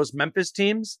yeah, those Memphis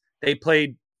teams, they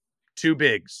played two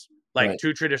bigs,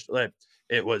 two traditional.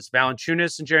 It was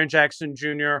Valanciunas and Jaren Jackson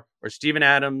Jr. or Steven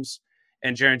Adams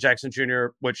and Jaren Jackson Jr.,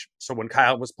 so when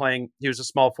Kyle was playing, he was a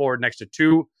small forward next to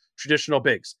two traditional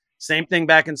bigs. Same thing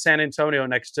back in San Antonio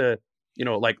next to,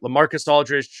 like LaMarcus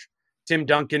Aldridge, Tim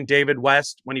Duncan, David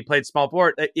West, when he played small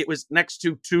forward, it was next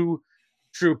to two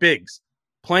true bigs.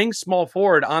 Playing small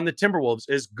forward on the Timberwolves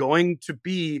is going to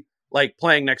be like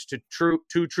playing next to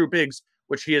two true bigs,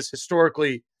 which he has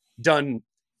historically done.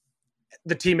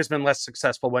 The team has been less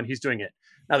successful when he's doing it.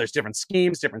 Now there's different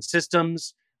schemes, different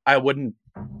systems. I wouldn't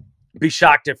be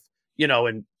shocked if,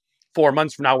 in 4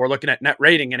 months from now, we're looking at net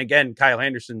rating. And again, Kyle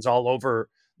Anderson's all over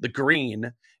the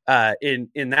green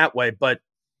in that way. But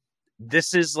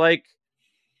this is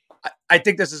I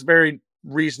think this is very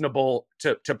reasonable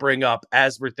to bring up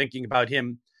as we're thinking about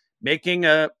him making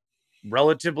a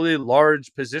relatively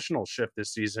large positional shift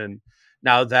this season.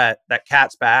 Now that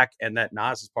Cat's back and that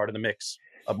Nas is part of the mix,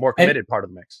 a more committed part of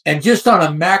the mix. And just on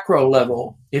a macro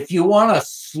level, if you want a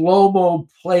slow-mo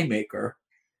playmaker,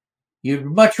 you'd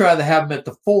much rather have him at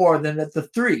the 4 than at the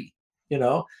 3.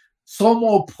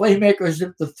 Slow-mo playmakers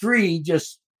at the 3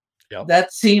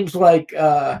 that seems like.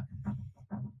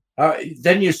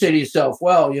 Then you say to yourself,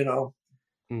 well,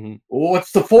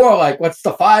 what's the 4 like? What's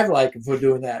the 5 like if we're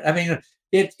doing that? I mean,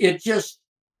 it just,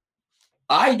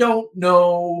 I don't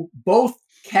know. Both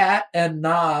Cat and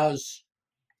Nas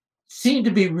seem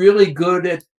to be really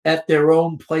good at their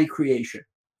own play creation,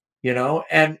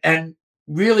 and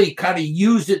really kind of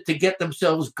use it to get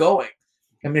themselves going.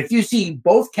 I mean, if you see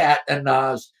both Cat and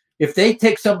Nas, if they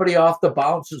take somebody off the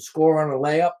bounce and score on a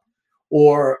layup,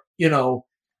 or,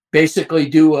 basically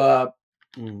do a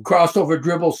crossover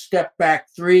dribble, step back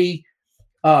 3,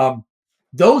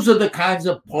 those are the kinds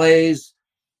of plays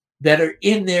that are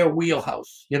in their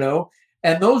wheelhouse,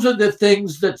 and those are the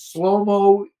things that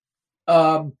Slow-Mo,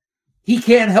 he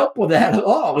can't help with that at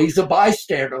all. He's a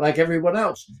bystander like everyone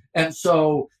else. And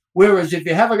so, whereas if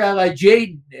you have a guy like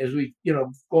Jaden, as we,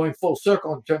 going full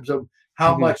circle in terms of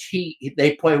how much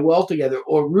they play well together,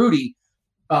 or Rudy,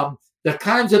 the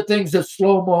kinds of things that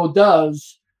Slow-Mo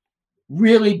does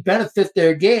really benefit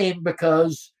their game,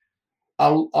 because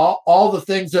all the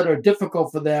things that are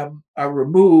difficult for them are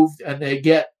removed and they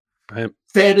get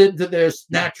fed into their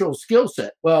natural skill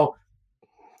set. Well,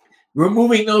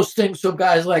 removing those things from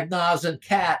guys like Nas and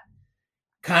Cat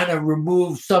kind of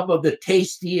remove some of the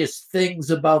tastiest things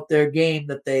about their game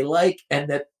that they like and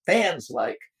that fans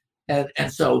like.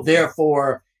 And so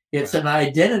therefore it's an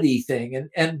identity thing.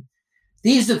 And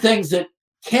these are things that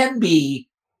can be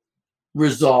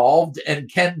resolved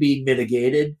and can be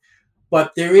mitigated,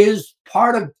 but there is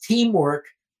part of teamwork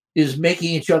is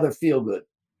making each other feel good.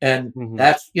 And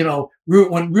that's,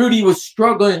 when Rudy was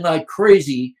struggling like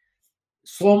crazy,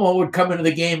 Slow-Mo would come into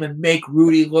the game and make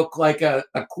Rudy look like a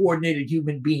coordinated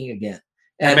human being again.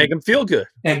 And make him feel good.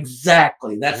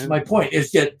 Exactly. That's my point.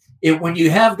 Is that when you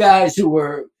have guys who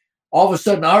are all of a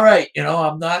sudden, all right,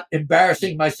 I'm not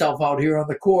embarrassing myself out here on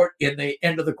the court, in the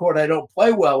end of the court I don't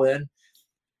play well in,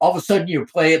 all of a sudden your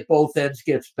play at both ends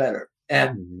gets better.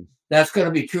 And that's going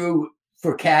to be true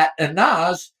for Cat and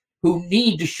Nas, who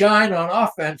need to shine on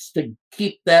offense to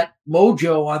keep that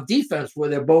mojo on defense, where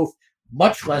they're both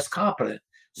much less competent.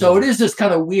 So it is this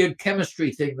kind of weird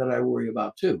chemistry thing that I worry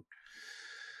about too.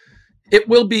 It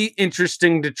will be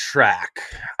interesting to track.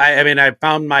 I mean, I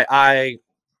found my eye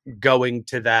going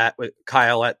to that with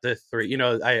Kyle at the 3.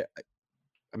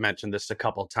 I mentioned this a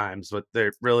couple times, but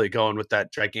they're really going with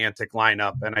that gigantic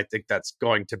lineup. And I think that's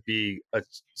going to be a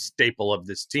staple of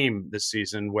this team this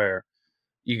season, where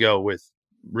you go with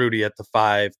Rudy at the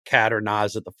 5, Cat or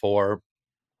Nas at the 4,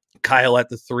 Kyle at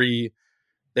the 3.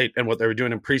 And what they were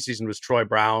doing in preseason was Troy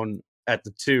Brown at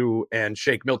the 2 and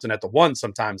Shake Milton at the 1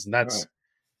 sometimes. And that's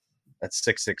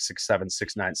 6'6", 6'7",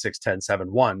 6'9", 6'10",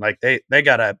 7'1". Like they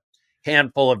got a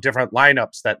handful of different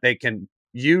lineups that they can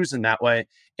use in that way.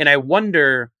 And I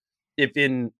wonder if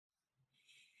in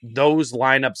those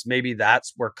lineups, maybe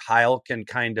that's where Kyle can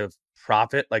kind of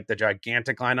profit, like the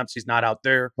gigantic lineups. He's not out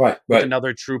there with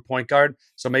another true point guard.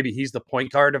 So maybe he's the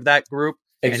point guard of that group.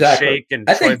 Exactly. And Shake and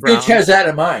I Troy think Brown. Bitch has that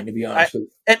in mind, to be honest with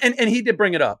you. And he did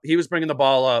bring it up. He was bringing the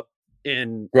ball up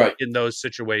in those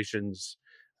situations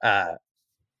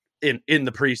in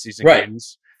the preseason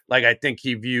games. Like I think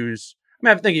he views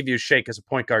Shake as a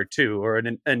point guard too, or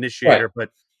an initiator,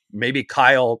 but maybe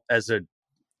Kyle is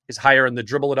higher in the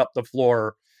dribble it up the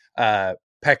floor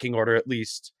pecking order, at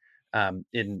least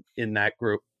in that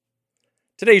group.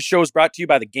 Today's show is brought to you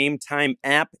by the Game Time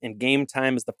app, and Game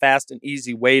Time is the fast and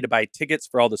easy way to buy tickets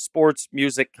for all the sports,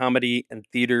 music, comedy, and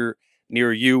theater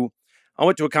near you. I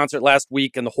went to a concert last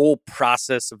week, and the whole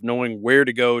process of knowing where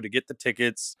to go to get the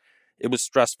tickets, it was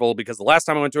stressful because the last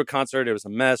time I went to a concert, it was a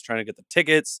mess trying to get the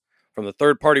tickets. from the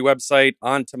third-party website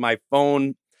onto my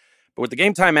phone. But with the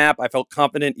Game Time app, I felt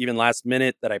confident even last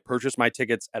minute that I purchased my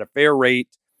tickets at a fair rate,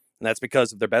 and that's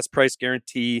because of their best price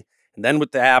guarantee. And then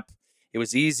with the app, it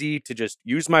was easy to just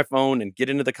use my phone and get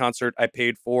into the concert I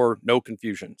paid for, no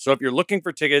confusion. So if you're looking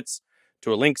for tickets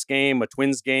to a Lynx game, a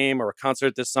Twins game, or a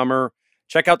concert this summer,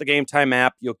 check out the Game Time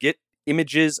app. You'll get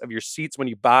images of your seats when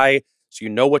you buy, so you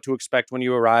know what to expect when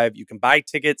you arrive. You can buy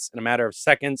tickets in a matter of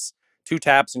seconds, 2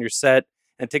 taps and you're set,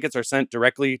 and tickets are sent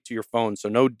directly to your phone. So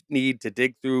no need to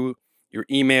dig through your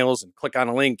emails and click on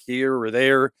a link here or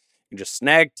there. You can just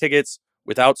snag tickets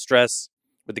without stress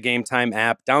with the Game Time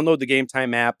app. Download the Game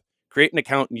Time app, create an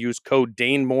account, and use code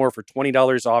DaneMore for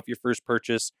 $20 off your first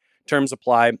purchase. Terms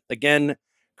apply. Again,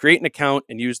 create an account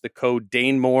and use the code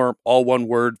DaneMore, all one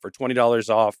word, for $20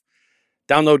 off.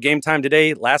 Download Game Time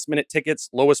today. Last minute tickets,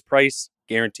 lowest price,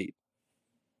 guaranteed.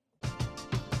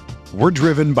 We're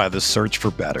driven by the search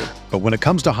for better. But when it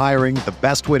comes to hiring, the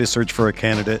best way to search for a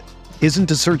candidate isn't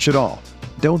to search at all.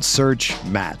 Don't search,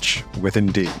 match with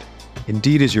Indeed.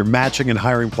 Indeed is your matching and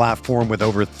hiring platform with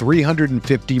over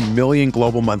 350 million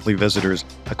global monthly visitors,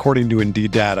 according to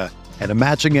Indeed data, and a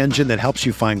matching engine that helps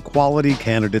you find quality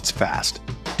candidates fast.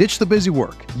 Ditch the busy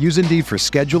work. Use Indeed for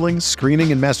scheduling,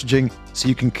 screening, and messaging so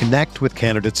you can connect with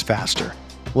candidates faster.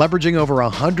 Leveraging over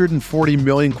 140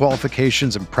 million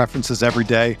qualifications and preferences every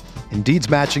day, Indeed's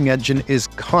matching engine is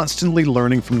constantly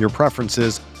learning from your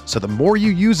preferences, so the more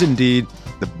you use Indeed,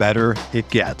 the better it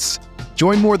gets.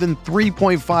 Join more than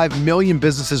 3.5 million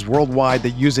businesses worldwide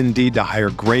that use Indeed to hire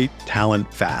great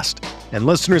talent fast. And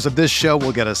listeners of this show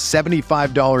will get a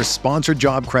 $75 sponsored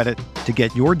job credit to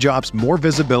get your jobs more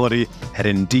visibility at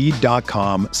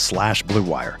Indeed.com/Blue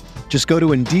Wire. Just go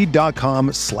to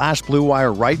Indeed.com/Blue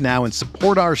Wire right now and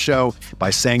support our show by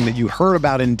saying that you heard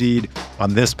about Indeed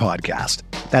on this podcast.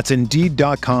 That's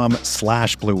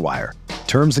Indeed.com/Blue Wire.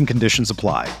 Terms and conditions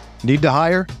apply. Need to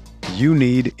hire? You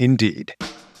need Indeed.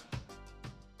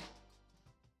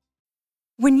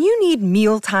 When you need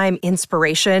mealtime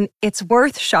inspiration, it's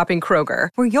worth shopping Kroger,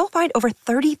 where you'll find over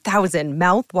 30,000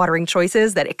 mouth-watering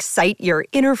choices that excite your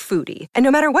inner foodie. And no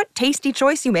matter what tasty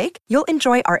choice you make, you'll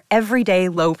enjoy our everyday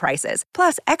low prices,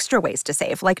 plus extra ways to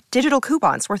save, like digital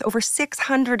coupons worth over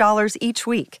 $600 each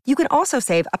week. You can also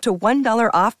save up to $1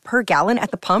 off per gallon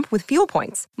at the pump with fuel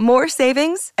points. More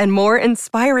savings and more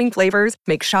inspiring flavors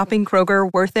make shopping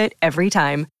Kroger worth it every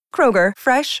time. Kroger,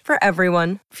 fresh for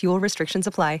everyone. Fuel restrictions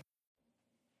apply.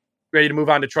 Ready to move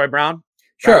on to Troy Brown?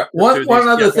 Sure. One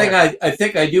other thing I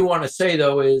think I do want to say,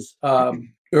 though, is,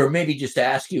 or maybe just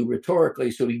ask you rhetorically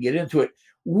so we can get into it.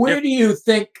 Where do you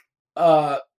think,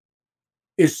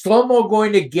 is Slow-Mo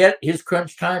going to get his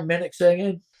crunch time minutes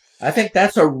in? I think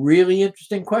that's a really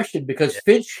interesting question because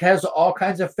Finch has all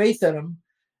kinds of faith in him,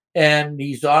 and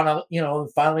he's on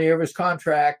the final year of his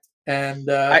contract. And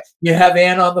you have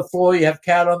Ann on the floor, you have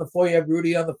Kat on the floor, you have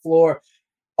Rudy on the floor.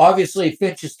 Obviously,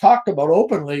 Finch has talked about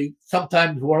openly,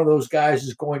 sometimes one of those guys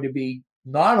is going to be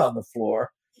not on the floor.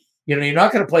 You're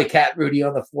not going to play Cat Rudy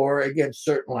on the floor against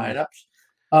certain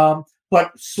lineups.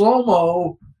 But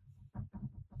Slow-Mo,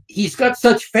 he's got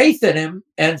such faith in him,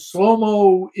 and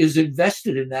Slow-Mo is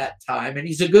invested in that time, and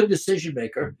he's a good decision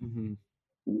maker. Mm-hmm.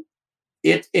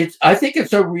 I think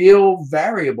it's a real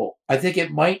variable. I think it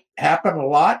might happen a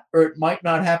lot, or it might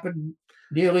not happen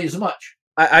nearly as much.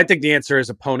 I think the answer is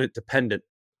opponent dependent.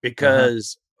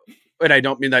 Because, and I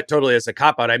don't mean that totally as a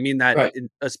cop-out. I mean that in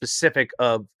a specific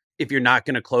of if you're not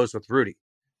going to close with Rudy,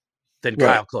 then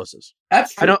Kyle closes.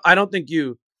 That's true. I don't think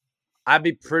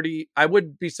I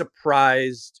would be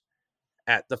surprised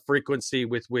at the frequency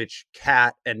with which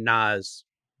Kat and Nas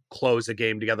close a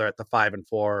game together at the 5 and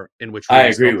 4, in which I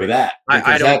agree with that.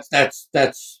 I don't.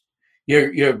 That's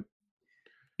you're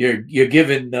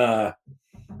given.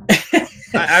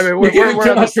 We're giving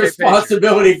too much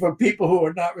responsibility for people who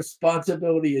are not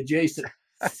responsibility adjacent.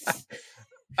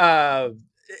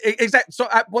 Exactly. So,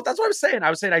 that's what I was saying. I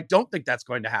was saying I don't think that's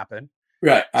going to happen.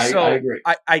 Right. I agree.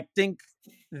 I think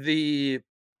if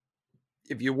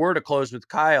you were to close with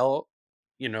Kyle,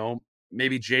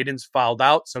 maybe Jaden's fouled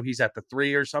out, so he's at the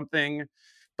 3 or something.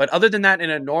 But other than that, in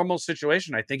a normal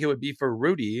situation, I think it would be for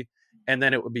Rudy, and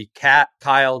then it would be Kat,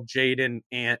 Kyle, Jaden,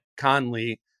 and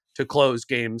Conley to close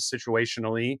games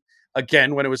situationally.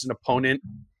 Again, when it was an opponent,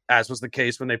 as was the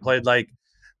case when they played like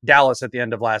Dallas at the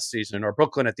end of last season or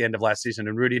Brooklyn at the end of last season,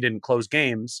 and Rudy didn't close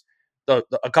games, a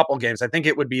couple games. I think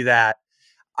it would be that.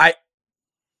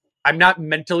 I'm not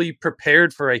mentally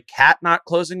prepared for a Cat not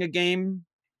closing a game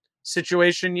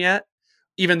situation yet,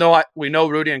 even though we know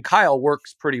Rudy and Kyle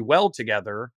works pretty well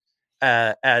together.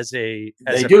 They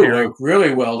do work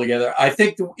really well together. I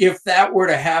think if that were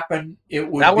to happen, it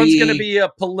would that one's going to be a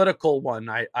political one.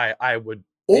 I would,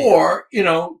 or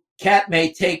Cat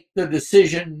may take the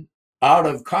decision out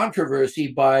of controversy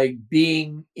by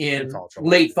being in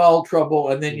late foul trouble,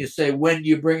 and then you say, when do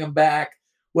you bring him back?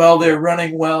 Well, they're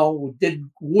running well.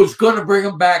 Was going to bring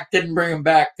him back, didn't bring him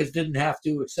back because didn't have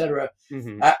to, etc.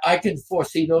 Mm-hmm. I can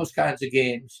foresee those kinds of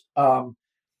games.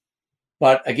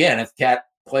 But again, if Cat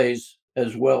plays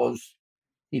as well as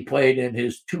he played in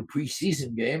his 2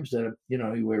 preseason games that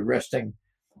you were resting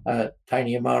a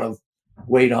tiny amount of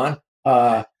weight on,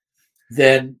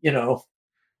 then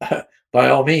by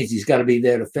all means he's got to be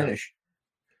there to finish.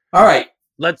 All right,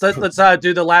 let's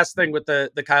do the last thing with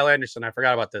the Kyle Anderson. I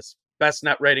forgot about this. Best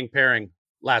net rating pairing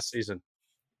last season.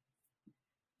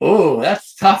 Oh,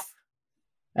 that's tough.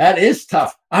 That is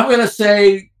tough. I'm going to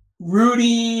say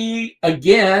Rudy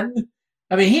again.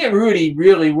 I mean, he and Rudy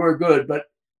really were good, but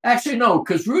actually no,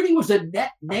 because Rudy was a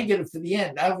net negative for the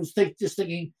end. I was just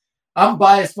thinking, I'm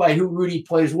biased by who Rudy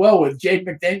plays well with. Jaden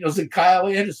McDaniels and Kyle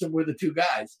Anderson were the 2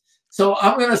 guys. So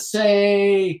I'm going to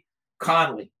say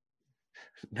Conley.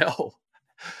 No,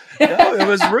 it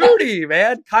was Rudy,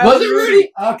 man. Kyle was it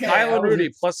Rudy? Okay. Kyle and Rudy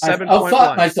plus 7.1. I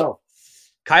thought myself.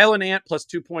 Kyle and Ant plus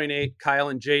 2.8. Kyle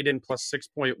and Jaden plus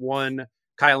 6.1.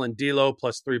 Kyle and D'Lo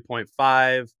plus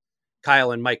 3.5.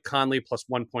 Kyle and Mike Conley plus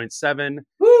 1.7.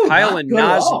 Kyle and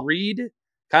Naz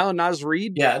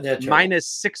Reid. Yeah, that's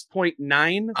minus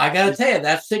 6.9. I got to tell you,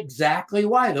 that's exactly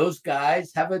why those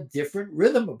guys have a different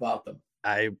rhythm about them.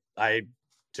 I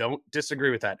don't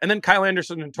disagree with that. And then Kyle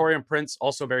Anderson and Taurean Prince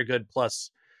also very good, plus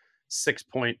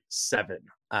 6.7.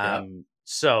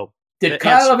 So did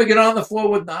Kyle ever get on the floor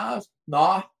with Nas?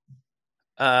 Nah.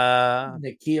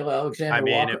 Nickeil Alexander. I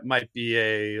mean, Walker. It might be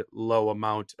a low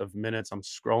amount of minutes. I'm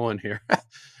scrolling here.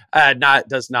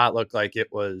 Does not look like it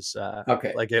was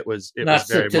okay. Like it was not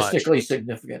very statistically much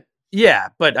significant. Yeah,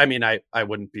 but I mean, I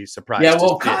wouldn't be surprised. Yeah,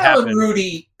 well, Kyle and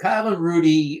Rudy.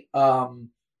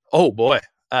 Oh boy,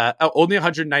 only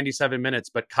 197 minutes,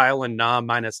 but Kyle and Na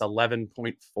minus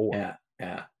 11.4.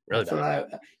 Yeah, really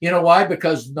bad. You know why?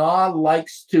 Because Na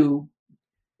likes to.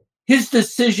 His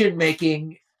decision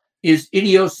making is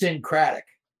idiosyncratic,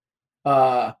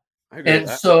 and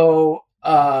so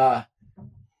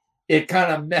it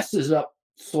kind of messes up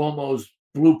Slow-Mo's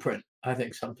blueprint, I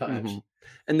think, sometimes. Mm-hmm.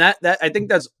 And that I think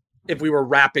that's, if we were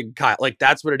wrapping Kyle, like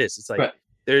that's what it is. It's like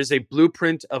there's a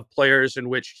blueprint of players in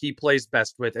which he plays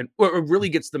best with and or really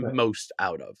gets the most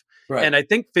out of. Right. And I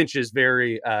think Finch is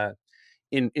very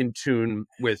in tune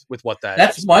with what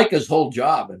that's is. Micah's whole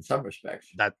job in some respects.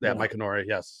 Micah Nora,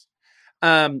 yes.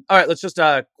 All right, let's just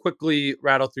quickly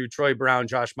rattle through Troy Brown,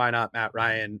 Josh Minot, Matt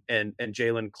Ryan, and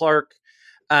Jalen Clark.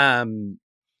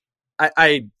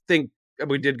 I think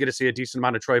we did get to see a decent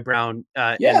amount of Troy Brown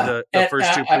in the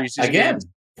first 2 preseason games.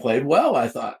 Played well, I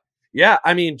thought. Yeah,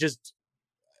 I mean, just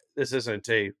this isn't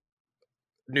a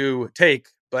new take,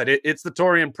 but it's the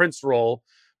Taurean Prince role.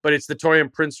 But it's the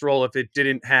Taurean Prince role if it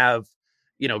didn't have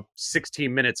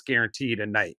 16 minutes guaranteed a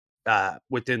night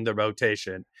within the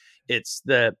rotation. It's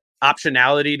the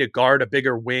optionality to guard a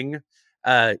bigger wing.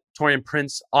 Taurean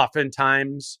Prince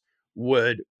oftentimes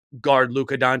would guard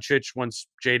Luka Doncic once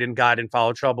Jaden got in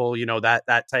foul trouble.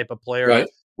 That type of player. Right.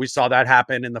 We saw that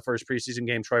happen in the first preseason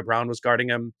game. Troy Brown was guarding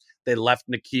him. They left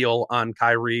Nickeil on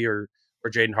Kyrie or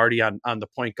Jaden Hardy on the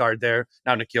point guard there.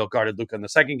 Now Nickeil guarded Luka in the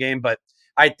second game, but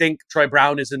I think Troy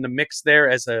Brown is in the mix there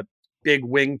as a big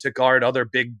wing to guard other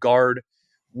big guard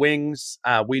wings.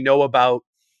 We know about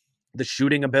the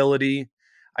shooting ability.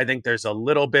 I think there's a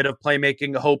little bit of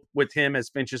playmaking hope with him, as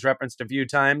Finch has referenced a few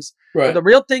times. Right. But the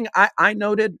real thing I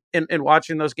noted in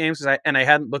watching those games, I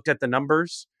hadn't looked at the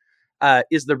numbers,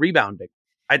 is the rebounding.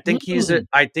 I think he's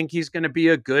going to be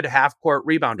a good half court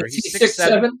rebounder. He's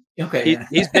 6'7". Okay,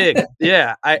 he's big.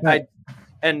 Yeah,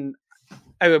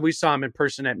 we saw him in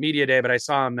person at Media Day, but I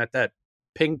saw him at that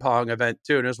ping pong event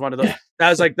too, and it was one of those. That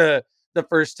was like the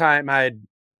first time I'd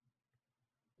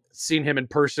seen him in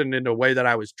person in a way that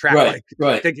I was trapped.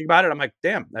 Thinking about it, I'm like,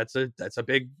 damn, that's a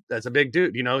big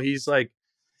dude.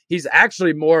 He's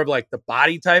actually more of like the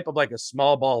body type of like a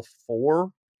small ball 4.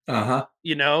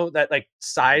 That like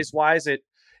size wise it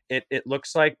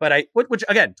looks like, but which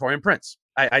again, Taurean Prince.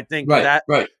 I think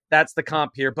that's the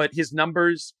comp here, but his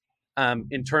numbers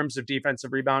in terms of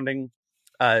defensive rebounding,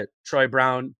 Troy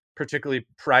Brown, particularly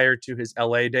prior to his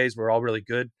LA days, were all really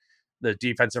good. The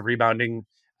defensive rebounding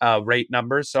rate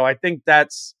numbers. So I think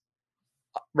that's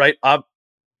right up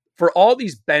for all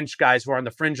these bench guys who are on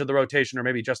the fringe of the rotation or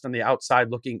maybe just on the outside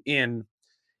looking in.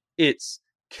 It's,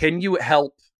 can you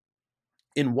help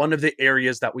in one of the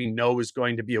areas that we know is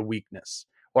going to be a weakness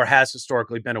or has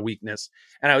historically been a weakness.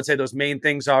 And I would say those main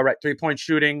things are right: 3-point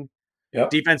shooting,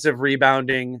 defensive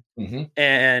rebounding,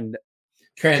 and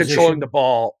controlling the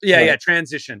ball.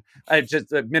 Transition.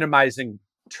 Just minimizing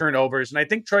turnovers. And I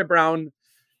think Troy Brown,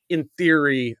 in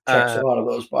theory, checks a lot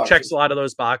of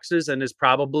those boxes, and is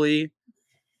probably,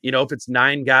 if it's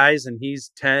 9 guys and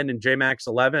he's 10 and J-Max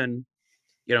 11,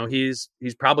 he's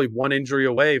probably one injury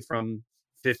away from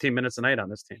 15 minutes a night on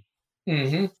this team.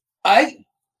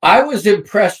 I was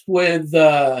impressed with,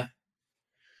 for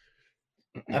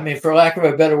lack of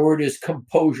a better word, his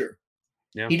composure.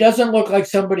 Yeah. He doesn't look like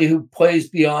somebody who plays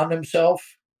beyond himself.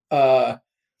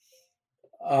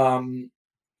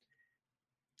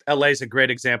 LA's a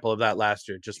great example of that last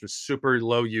year. Just was super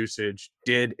low usage,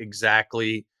 did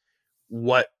exactly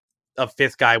what a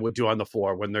fifth guy would do on the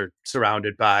floor when they're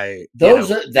surrounded by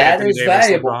that is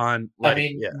valuable.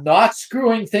 Not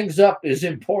screwing things up is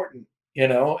important,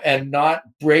 and not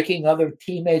breaking other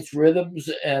teammates' rhythms.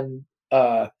 And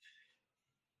I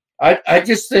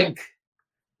just think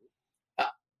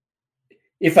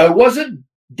if I wasn't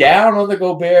down on the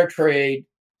Gobert trade,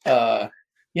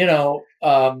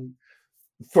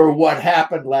 for what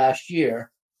happened last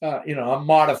year, I'm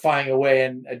modifying away,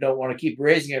 and I don't want to keep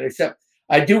raising it, except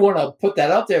I do want to put that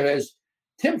out there as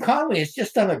Tim Connelly has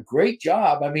just done a great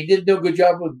job. He did do a good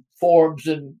job with Forbes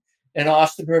and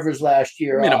Austin Rivers last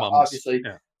year, obviously.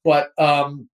 Yeah. But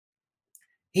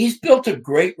he's built a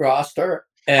great roster.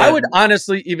 And I would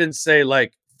honestly even say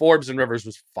Forbes and Rivers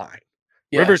was fine.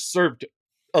 Yeah. Rivers served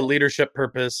a leadership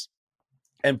purpose,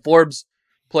 and Forbes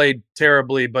played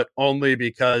terribly, but only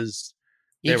because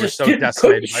they were so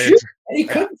decimated by injury. He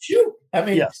couldn't shoot.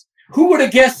 Who would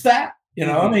have guessed that?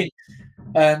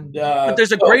 But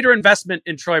there's a greater investment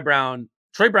in Troy Brown.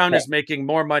 Troy Brown is making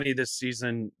more money this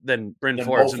season than Bryn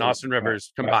Forbes and Austin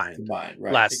Rivers combined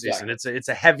last season. It's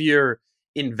a heavier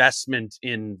investment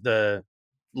in the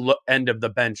end of the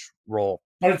bench role.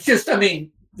 But it's just,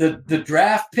 the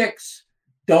draft picks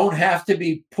don't have to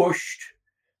be pushed.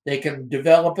 They can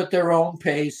develop at their own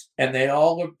pace, and they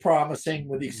all look promising,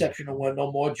 with the exception of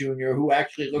Wendell Moore Jr., who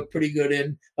actually looked pretty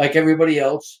good like everybody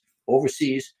else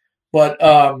overseas. But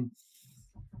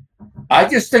I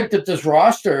just think that this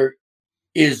roster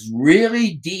is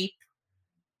really deep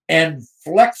and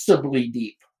flexibly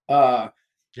deep.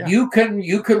 You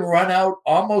can run out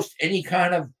almost any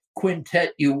kind of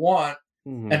quintet you want,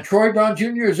 and Troy Brown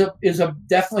Jr. is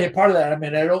definitely a part of that.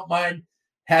 I don't mind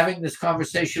having this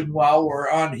conversation while we're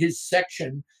on his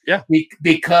section,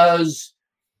 because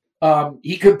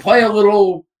he could play a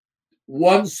little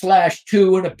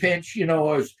 1/2 in a pinch,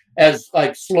 as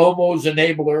like slow-mo's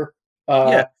enabler.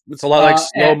 It's a lot like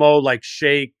slow-mo, like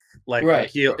shake,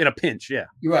 heel in a pinch. Yeah,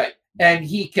 you're right. And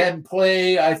he can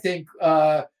play, I think,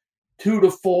 2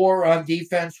 to 4 on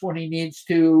defense when he needs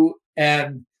to,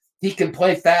 and he can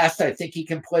play fast. I think he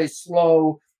can play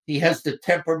slow. He has the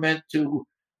temperament to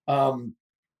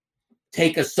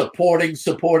take a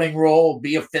supporting role,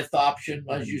 be a fifth option,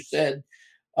 as you said.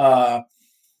 And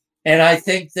I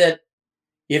think that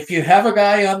if you have a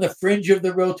guy on the fringe of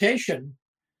the rotation,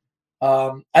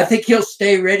 I think he'll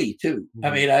stay ready too.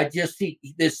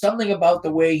 There's something about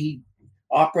the way he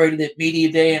operated at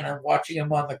media day, and I'm watching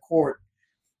him on the court.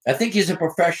 I think he's a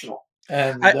professional,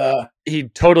 and he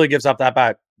totally gives up that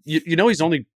back. He's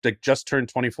only just turned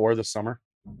 24 this summer.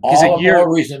 He's a year.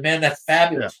 More reason, man. That's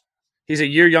fabulous. Yeah. He's a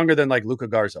year younger than Luka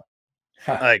Garza.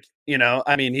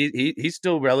 He's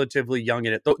still relatively young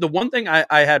in it. The one thing I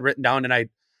had written down,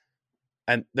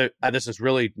 and this is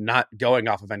really not going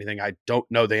off of anything. I don't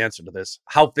know the answer to this.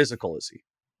 How physical is he?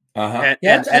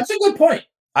 That's a good point.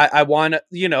 I want to,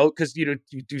 because you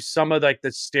do some of the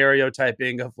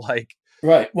stereotyping of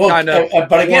right. Well,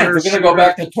 but again, if we're going to go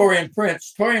back to Taurean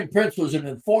Prince. Taurean Prince was an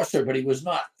enforcer, but he was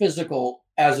not physical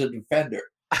as a defender.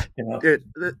 Dude,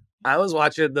 I was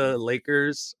watching the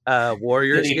Lakers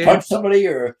Warriors game. Did he punch somebody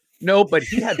or no? But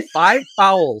he had 5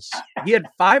 fouls. He had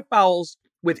 5 fouls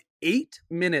with 8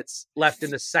 minutes left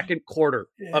in the second quarter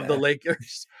of the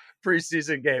Lakers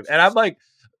preseason game, and I'm I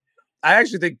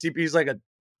actually think TP's a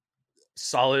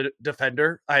solid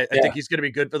defender. I think he's going to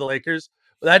be good for the Lakers.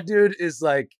 But that dude is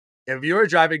if you are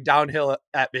driving downhill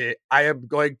at me, I am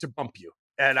going to bump you.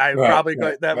 And I'm probably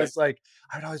going, was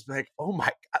I'd always be oh my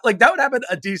God. That would happen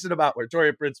a decent amount where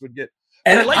Taurean Prince would get.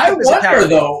 And I wonder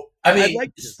though,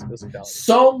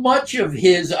 so much of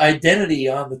his identity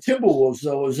on the Timberwolves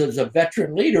though is as a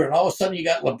veteran leader. And all of a sudden you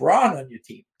got LeBron on your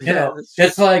team. It's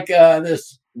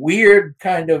this weird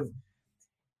kind of,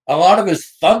 a lot of his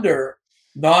thunder,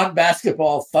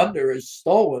 non-basketball thunder is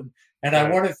stolen. And I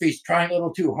wonder if he's trying a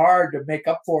little too hard to make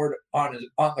up for it on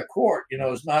the court.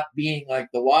 Is not being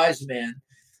the wise man.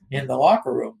 in the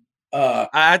locker room.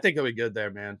 I think it'll be good there,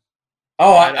 man.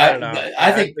 Oh, I don't know.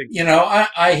 I think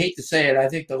I hate to say it. I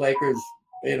think the Lakers,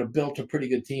 built a pretty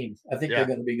good team. I think they're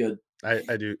going to be good.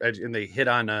 I do. And they hit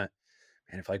on and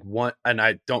if like one, and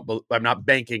I'm not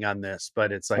banking on this,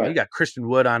 but it's like you got Christian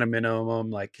Wood on a minimum,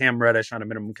 like Cam Reddish on a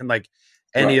minimum. Can like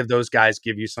any of those guys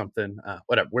give you something?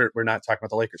 Whatever. We're not talking about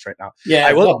the Lakers right now.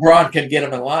 Yeah, LeBron can get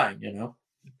them in line.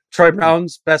 Troy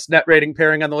Brown's best net rating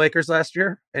pairing on the Lakers last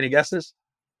year. Any guesses?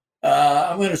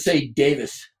 I'm going to say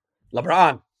Davis.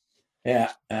 LeBron.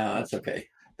 Yeah, that's okay.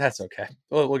 That's okay.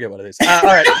 We'll get one of these. All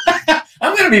right.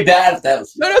 I'm going to be bad at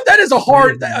those. No, that is a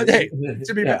hard. Hey,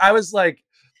 to be, I was like,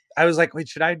 wait,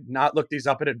 should I not look these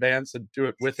up in advance and do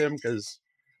it with him? Because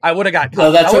I would have got.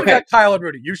 Got Kyle and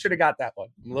Rudy. You should have got that one.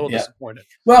 I'm a little disappointed.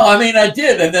 Well, I mean, I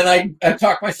did, and then I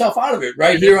talked myself out of it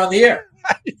right here on the air.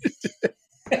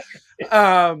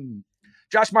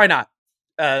 Josh Minot.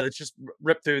 Let's just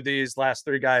rip through these last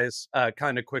three guys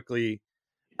kind of quickly.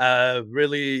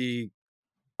 Really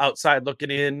outside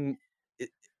looking in.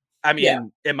 I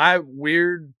mean, am I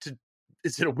weird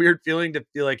is it a weird feeling to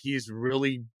feel like he's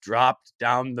really dropped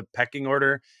down the pecking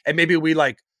order? And maybe we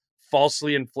like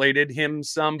falsely inflated him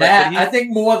some. But I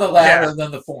think more the latter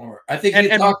than the former. I think you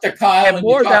talked to Kyle and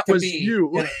more that was me.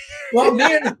 You. Well,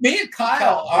 me and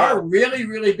Kyle are really,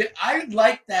 really big. I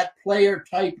like that player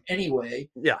type anyway.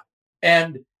 Yeah.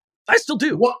 And I still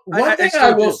do. One thing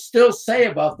I will still say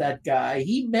about that guy,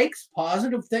 he makes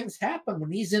positive things happen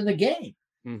when he's in the game.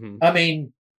 Mm-hmm. I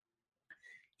mean,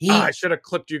 I should have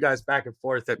clipped you guys back and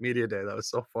forth at Media Day. That was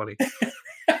so funny.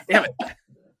 Damn it.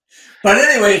 But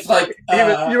anyway, it's like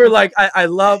you were like, I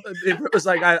love. It was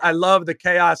like I love the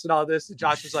chaos and all this. And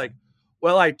Josh was like,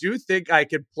 well, I do think I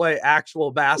could play actual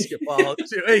basketball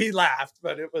too. He laughed,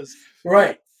 but it was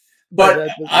right. But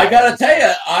I got to tell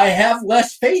you, I have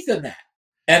less faith in that.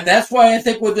 And that's why I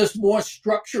think with this more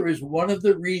structure is one of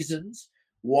the reasons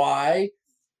why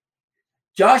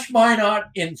Josh Minot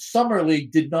in Summer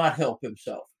League did not help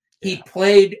himself. He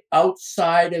played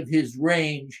outside of his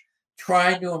range,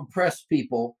 trying to impress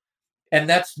people. And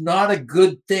that's not a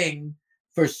good thing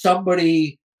for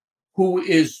somebody who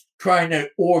is trying to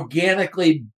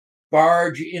organically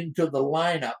barge into the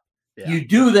lineup. Yeah. You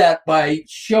do that by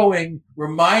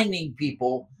reminding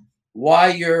people why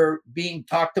you're being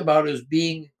talked about as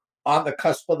being on the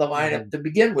cusp of the lineup to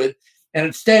begin with. And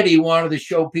instead, he wanted to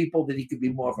show people that he could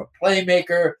be more of a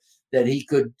playmaker, that he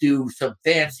could do some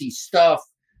fancy stuff,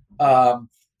 a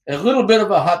little bit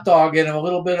of a hot dog in him, a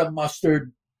little bit of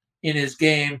mustard in his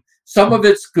game. Some of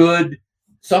it's good.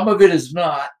 Some of it is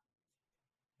not.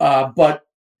 But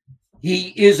he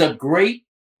is a great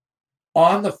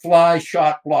on-the-fly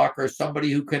shot blocker,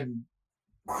 somebody who can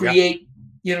create,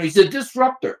 he's a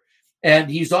disruptor.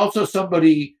 And he's also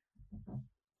somebody,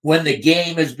 when the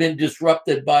game has been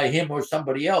disrupted by him or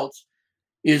somebody else,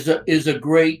 is a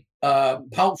great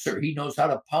pouncer. He knows how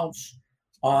to pounce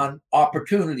on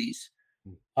opportunities.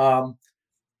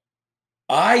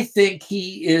 I think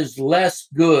he is less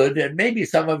good, and maybe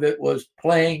some of it was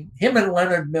playing. Him and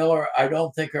Leonard Miller, I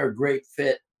don't think are a great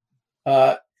fit.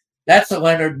 That's a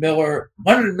Leonard Miller.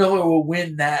 Leonard Miller will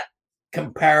win that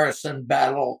comparison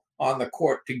battle on the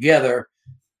court together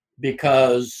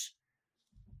because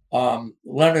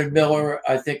Leonard Miller,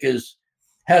 I think,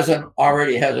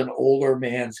 already has an older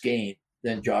man's game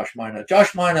than Josh Minot.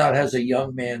 Josh Minot has a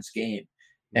young man's game,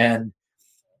 and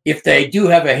if they do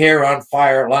have a hair on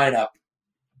fire lineup,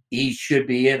 he should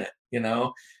be in it,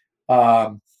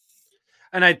 And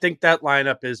I think that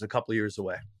lineup is a couple of years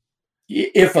away.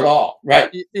 If at all,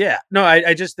 right? Yeah. No,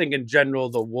 I just think in general,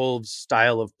 the Wolves'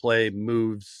 style of play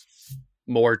moves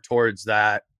more towards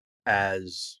that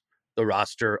as the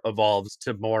roster evolves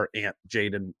to more Ant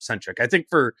Jaden centric. I think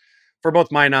for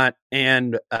both Minot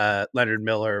and Leonard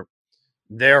Miller,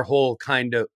 their whole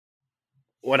kind of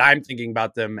what I'm thinking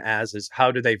about them as is how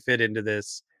do they fit into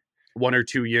this 1 or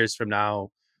 2 years from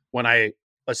now when I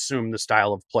assume the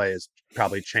style of play has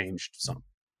probably changed some.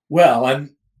 Well,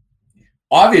 and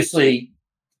obviously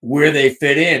where they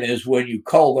fit in is when you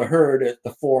cull the herd at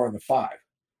the 4 and the 5.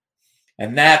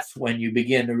 And that's when you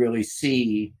begin to really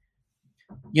see,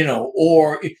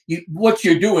 what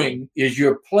you're doing is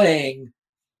you're playing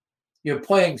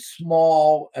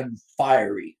small and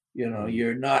fiery.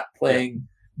 You're not playing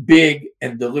big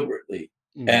and deliberately.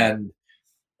 Mm-hmm. And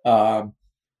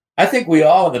I think we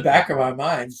all in the back of our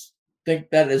minds think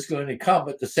that is going to come.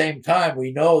 At the same time,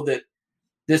 we know that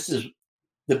this is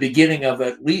the beginning of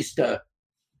at least a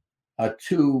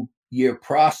 2-year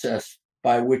process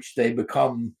by which they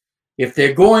become, if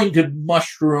they're going to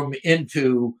mushroom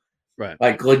into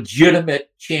like legitimate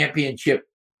championship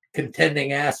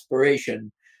contending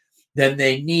aspiration, then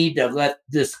they need to let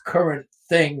this current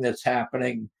thing that's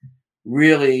happening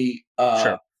really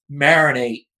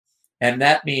marinate. And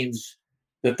that means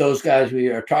that those guys we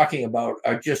are talking about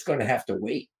are just going to have to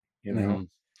wait, you know?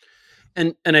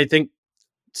 And I think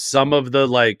some of the,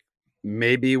 like,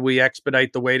 maybe we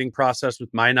expedite the waiting process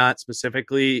with Minot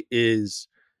specifically is,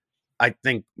 I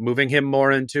think, moving him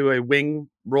more into a wing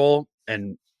role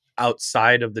and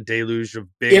outside of the deluge of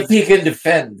big. If he can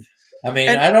defend. I mean,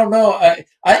 I don't know.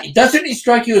 Doesn't he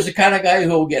strike you as the kind of guy who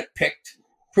will get picked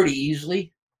pretty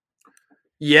easily?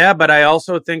 Yeah, but I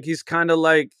also think he's kind of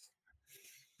like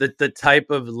the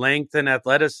type of length and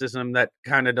athleticism that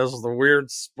kind of does the weird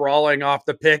sprawling off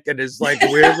the pick and is like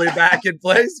weirdly back in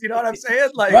place. You know what I'm saying?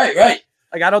 Like, right.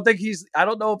 Like, I don't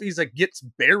know if he's like gets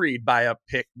buried by a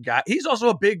pick guy. He's also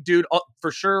a big dude, for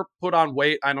sure. Put on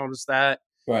weight. I noticed that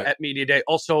at media day.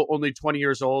 Also only 20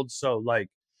 years old. So like,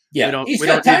 yeah, he's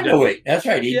got time to wait. That's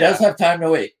right. He does have time to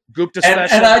wait. Gupta and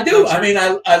special. And I do. I mean,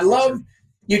 I love,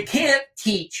 you can't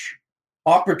teach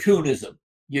opportunism.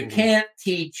 You can't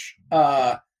teach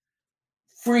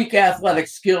freak athletic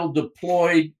skill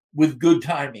deployed with good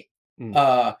timing. You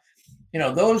know,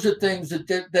 those are things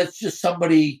that's just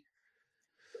somebody.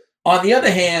 On the other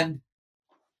hand,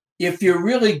 if you're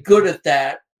really good at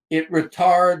that, it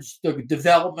retards the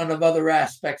development of other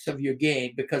aspects of your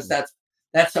game, because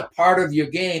that's a part of your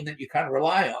game that you kind of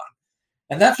rely on.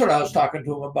 And that's what I was talking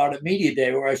to him about at media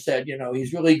day, where I said, you know,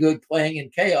 he's really good playing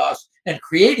in chaos and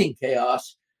creating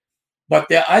chaos.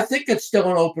 But I think it's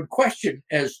still an open question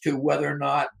as to whether or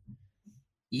not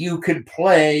you could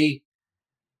play,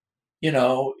 you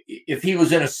know, if he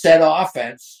was in a set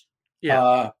offense.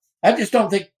 I just don't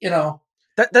think, you know.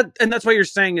 And that's what you're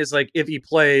saying is, like, if he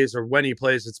plays or when he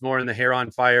plays, it's more in the hair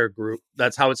on fire group.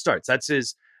 That's how it starts. That's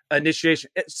his initiation.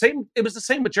 It was the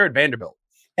same with Jared Vanderbilt.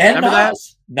 And remember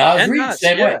Nas Reed,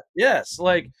 same way. Yes.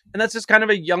 Like, and that's just kind of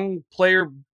a young player,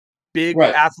 big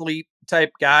athlete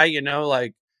type guy, you know,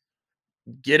 like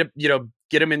get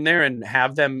him in there and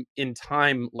have them in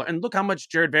time. And look how much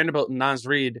Jared Vanderbilt and Nas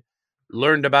Reed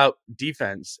learned about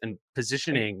defense and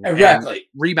positioning, and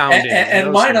rebounding,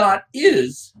 and Minot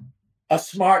is a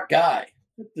smart guy,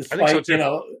 despite so, you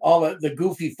know, all the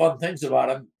goofy fun things about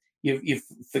him. You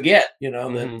forget, you know,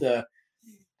 that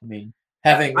I mean,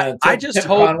 having I just Tim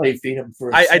hope Connolly feed him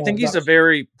for. I think he's a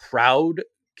very proud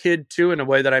kid too, in a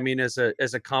way that I mean as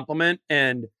a compliment,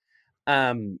 and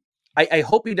I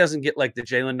hope he doesn't get like the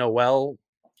Jalen Noel,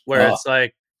 where it's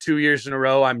like 2 years in a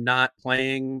row I'm not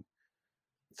playing.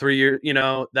 3 years, you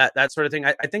know, that sort of thing.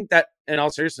 I think that, in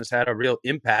all seriousness, had a real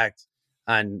impact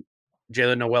on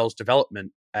Jalen Noel's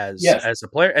development as a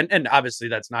player. And obviously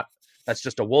that's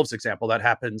just a Wolves example that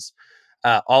happens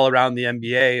all around the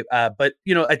NBA. But,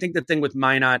 you know, I think the thing with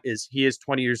Minot is he is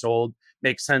 20 years old.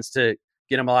 Makes sense to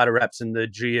get him a lot of reps in the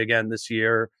G again this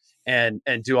year and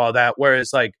do all that.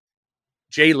 Whereas like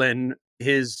Jalen,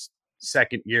 his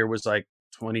second year was like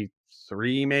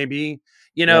 23 maybe.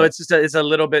 You know, it's just it's a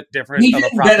little bit different. He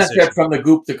didn't benefit from the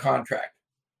Gupta contract.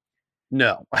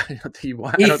 No, he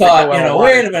thought, you know,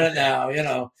 wait a minute now, you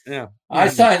know, I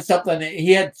signed something.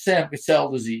 He had Sam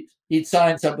Cassell disease. He'd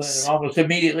signed something and almost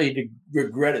immediately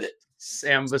regretted it.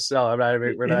 Sam Vassell.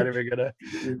 We're not even gonna.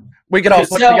 We could all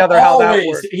put together how that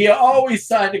works. He always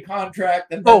signed a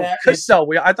contract. And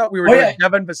Cassell. I thought we were doing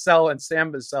Devin Vassell and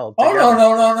Sam Vassell. Oh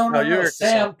no!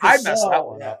 Sam. I messed that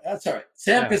one up. That's all right.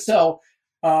 Sam Cassell.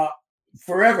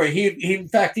 Forever, he in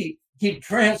fact he'd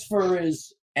transfer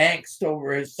his angst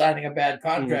over his signing a bad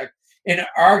contract and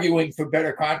arguing for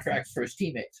better contracts for his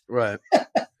teammates. Right.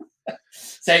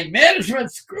 Saying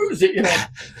management screws it, you know.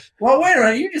 Well, wait a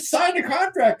minute, you just signed a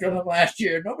contract on him last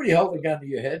year. Nobody held a gun to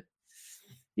your head.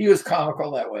 He was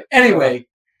comical that way. Anyway,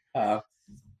 I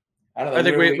don't know. I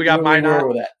think we got Minot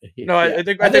with that. No, I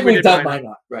think we've done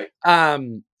Minot. Right.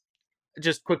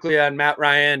 Just quickly on Matt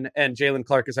Ryan and Jalen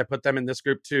Clark, as I put them in this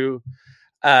group too.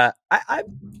 I've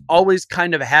always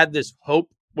kind of had this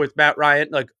hope with Matt Ryan,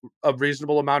 like a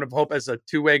reasonable amount of hope as a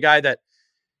two-way guy, that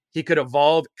he could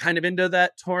evolve kind of into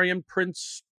that Taurean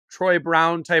Prince, Troy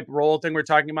Brown type role thing we're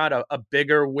talking about, a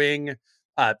bigger wing,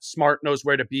 smart, knows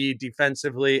where to be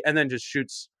defensively, and then just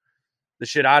shoots the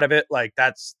shit out of it. Like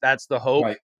that's the hope.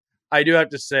 Right. I do have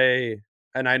to say,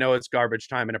 and I know it's garbage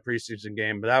time in a preseason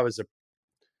game, but that was a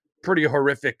pretty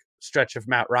horrific stretch of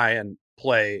Matt Ryan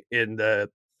play in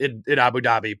Abu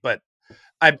Dhabi. But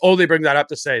I only bring that up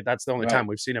to say that's the only time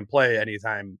we've seen him play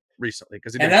anytime recently.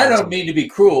 And I don't mean to be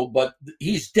cruel, but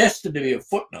he's destined to be a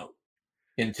footnote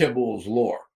in Timberwolves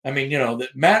lore. I mean, you know,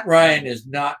 that Matt Ryan is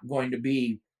not going to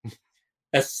be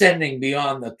ascending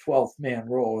beyond the 12th man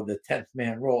role or the 10th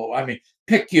man role. I mean,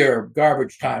 pick your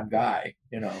garbage time guy,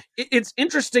 It's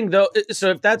interesting though.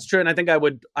 So if that's true, and I think I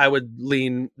would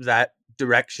lean that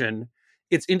direction.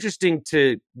 It's interesting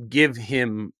to give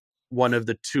him one of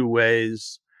the two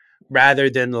ways rather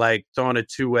than like throwing a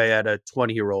two-way at a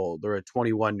 20-year-old or a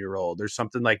 21-year-old or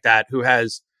something like that who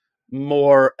has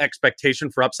more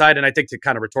expectation for upside. And I think to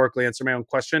kind of rhetorically answer my own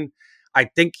question, I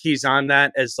think he's on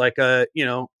that as like a,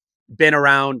 been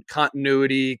around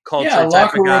continuity culture. Yeah,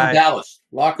 locker room ballast.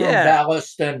 Locker room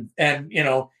ballast and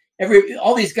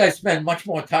all these guys spend much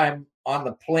more time on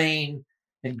the plane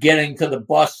and getting to the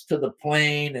bus to the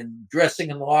plane and dressing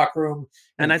in the locker room.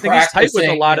 And I think he's tight with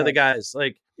a lot of the guys.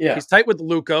 Like he's tight with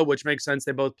Luka, which makes sense.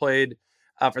 They both played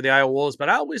for the Iowa Wolves, but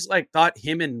I always thought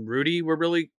him and Rudy were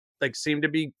really seemed to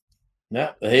be.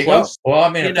 Yeah, there you go. Well, I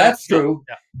mean, if that's true,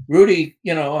 Rudy,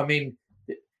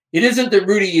 it isn't that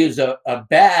Rudy is a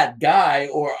bad guy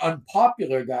or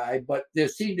unpopular guy, but there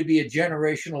seemed to be a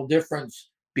generational difference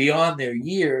beyond their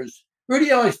years.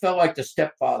 Rudy always felt like the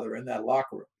stepfather in that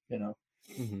locker room,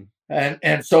 Mm-hmm.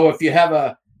 And so if you have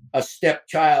a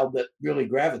stepchild that really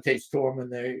gravitates to him, and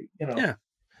they, yeah,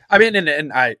 I mean,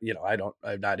 and I'm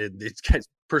not in these guys'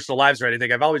 personal lives or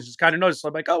anything. I've always just kind of noticed.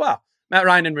 I'm like, oh wow, Matt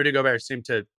Ryan and Rudy Gobert seem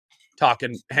to talk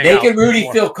and hang out. Making Rudy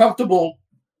feel comfortable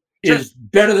is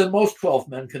better than most 12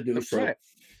 men can do. That's right.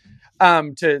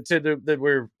 To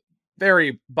we're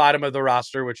very bottom of the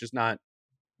roster, which is not.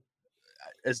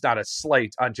 It's not a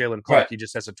slight on Jalen Clark. Right. He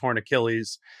just has a torn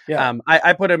Achilles. Yeah.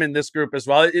 I put him in this group as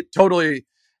well. It totally,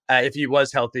 if he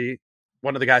was healthy,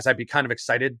 one of the guys I'd be kind of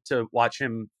excited to watch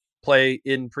him play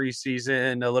in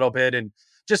preseason a little bit and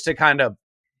just to kind of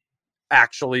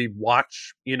actually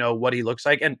watch, what he looks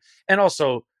like and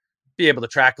also be able to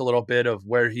track a little bit of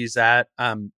where he's at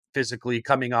physically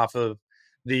coming off of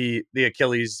the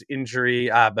Achilles injury.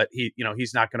 But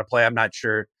he's not going to play. I'm not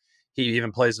sure he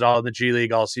even plays at all in the G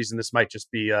League all season. This might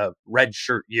just be a red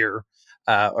shirt year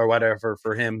or whatever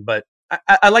for him. But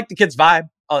I like the kid's vibe.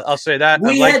 I'll say that.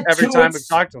 Every time we've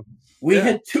talked to him. We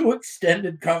had 2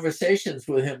 extended conversations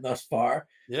with him thus far.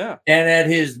 Yeah. And at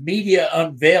his media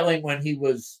unveiling when he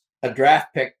was a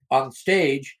draft pick on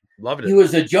stage, loved it. He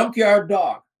was a junkyard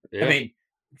dog. Yeah. I mean,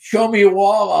 show me a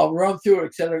wall, I'll run through it,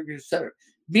 et cetera, et cetera.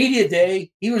 Media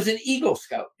day, he was an Eagle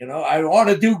Scout. I want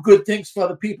to do good things for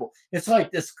other people. It's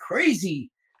like this crazy,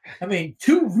 2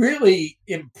 really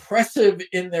impressive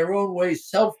in their own way,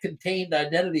 self-contained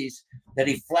identities that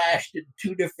he flashed in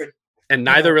 2 different. And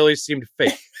neither really seemed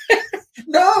fake.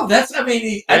 No,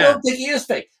 I don't think he is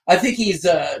fake. I think he's.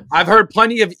 I've heard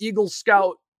plenty of Eagle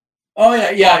Scout. Oh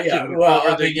yeah.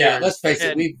 Well, let's face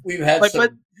it, we've had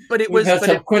some. But it was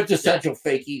some quintessential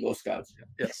fake Eagle Scouts.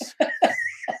 Yes.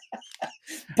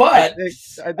 But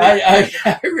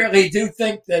I really do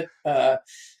think that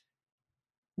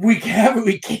we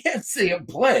can't see him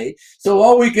play. So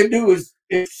all we can do is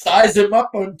size him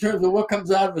up in terms of what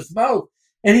comes out of his mouth,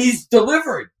 and he's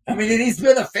delivering. And he's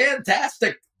been a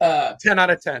fantastic 10 out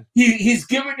of 10. He's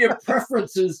given you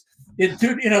preferences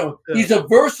into he's a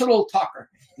versatile talker.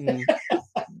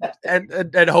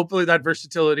 and hopefully that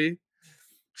versatility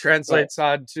translates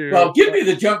on to. Well, give me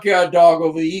the junkyard dog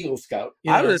over the Eagle Scout.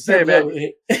 I was gonna say,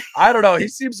 man, I don't know. He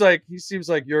seems like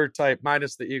your type,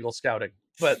 minus the Eagle Scouting.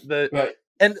 But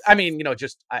and I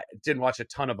didn't watch a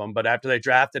ton of them, but after they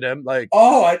drafted him,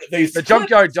 the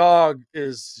junkyard dog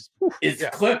is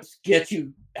clips get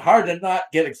you hard to not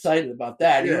get excited about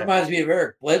that. He reminds me of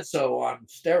Eric Bledsoe on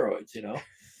steroids,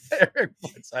 Eric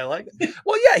Bledsoe, I like it.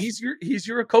 Well, yeah, he's your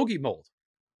Okogie mold.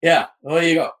 Yeah, well, there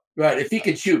you go. Right, if he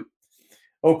can shoot.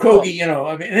 Okogie,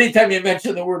 anytime you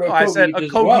mention the word Okogie, I said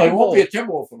Okogie he won't be a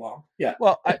Timberwolf for long. Yeah.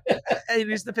 Well,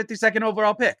 he's the 52nd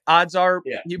overall pick. Odds are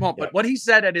he won't. But what he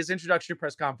said at his introductory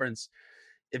press conference,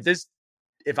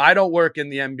 if I don't work in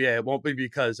the NBA, it won't be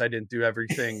because I didn't do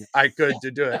everything I could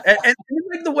to do it. And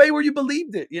the way where you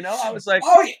believed it, I was like,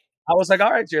 oh yeah. I was like,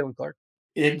 all right, Jalen Clark.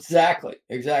 Exactly.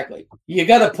 You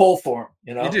got to pull for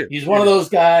him. You do. He's one of those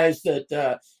guys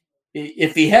that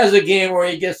if he has a game where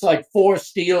he gets 4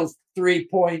 steals, 3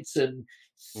 points, and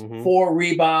 4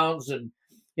 rebounds, and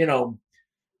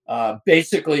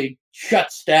basically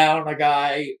shuts down a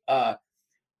guy,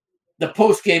 the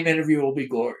post-game interview will be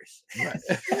glorious. Right.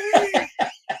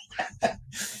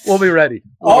 We'll be ready.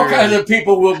 All kinds of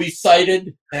people will be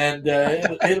cited, and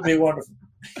it'll be wonderful.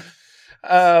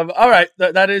 All right,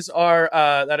 that is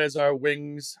our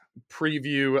Wings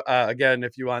preview. Again,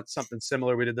 if you want something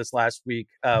similar, we did this last week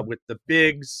with the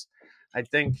bigs. I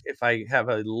think if I have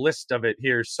a list of it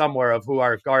here somewhere of who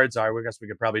our guards are, I guess we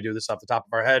could probably do this off the top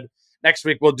of our head. Next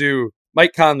week we'll do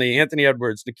Mike Conley, Anthony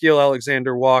Edwards, Nickeil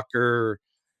Alexander-Walker,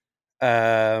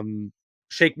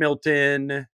 Shake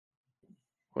Milton.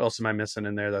 Who else am I missing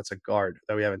in there? That's a guard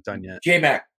that we haven't done yet.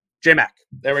 J-Mac.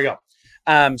 There we go.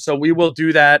 So we will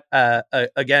do that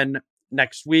again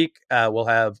next week. We'll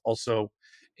have also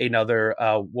another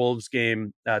Wolves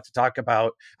game to talk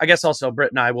about. I guess also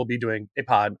Britt and I will be doing a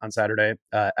pod on Saturday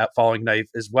at Falling Knife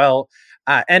as well.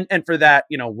 And for that,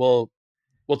 we'll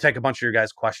take a bunch of your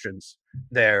guys' questions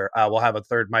there. We'll have a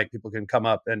third mic. People can come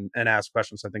up and ask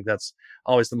questions. I think that's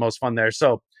always the most fun there.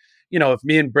 So, if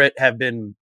me and Britt have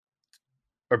been,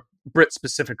 or Britt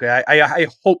specifically, I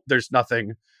hope there's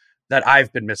nothing that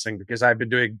I've been missing, because I've been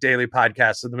doing daily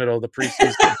podcasts in the middle of the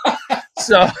preseason.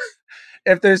 So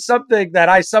if there's something that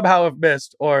I somehow have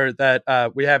missed, or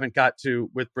that we haven't got to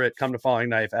with Britt, come to Falling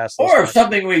Knife, ask those or if questions.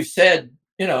 something we've said,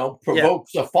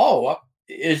 provokes a follow-up,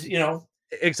 is,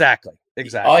 Exactly.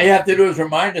 all you have to do is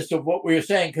remind us of what we were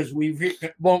saying, because we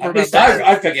won't at remember. least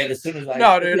I forget as soon as I.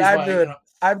 No, dude,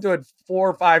 I'm doing 4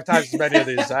 or 5 times as many of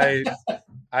these.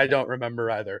 I don't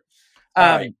remember either.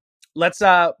 Right. Let's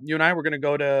you and I, we're gonna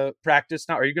go to practice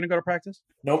now. Are you gonna go to practice?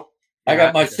 Nope. I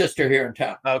got my sister here in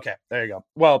town. Okay, there you go.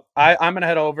 Well, I'm gonna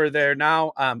head over there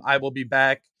now. I will be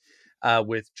back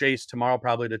with Jace tomorrow,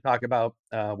 probably to talk about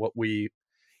what we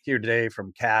hear today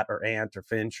from Kat or Ant or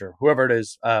Finch or whoever it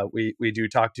is we do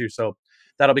talk to. So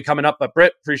that'll be coming up. But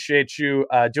Britt, appreciate you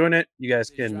doing it. You guys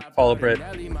can follow Britt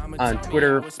on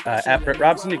Twitter at Britt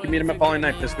Robson. You can meet him at Falling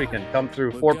Knife this weekend. Come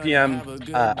through 4 p.m.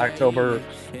 October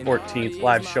 14th,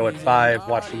 live show at 5.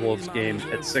 Watch the Wolves game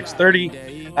at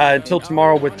 6:30. Until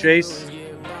tomorrow with Jace.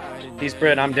 He's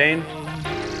Britt. I'm Dane.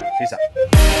 Peace out.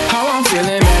 How I'm feeling,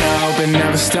 man, I hope it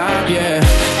never stop, yeah.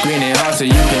 Green and hot so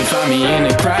you can find me in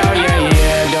the crowd,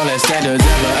 yeah. Don't let standards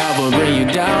ever bring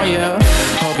you down, yeah.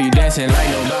 Hope you dancing like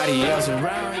nobody else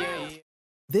around, yeah.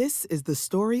 This is the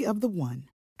story of the one.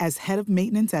 As head of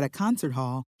maintenance at a concert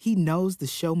hall, he knows the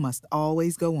show must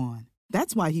always go on.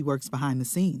 That's why he works behind the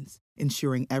scenes,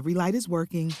 ensuring every light is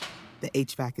working, the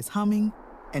HVAC is humming,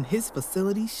 and his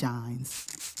facility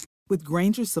shines. With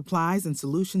Grainger's supplies and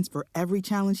solutions for every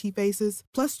challenge he faces,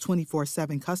 plus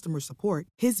 24/7 customer support,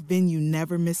 his venue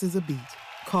never misses a beat.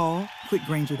 Call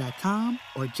quickgrainger.com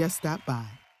or just stop by.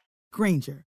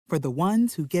 Grainger, for the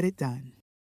ones who get it done.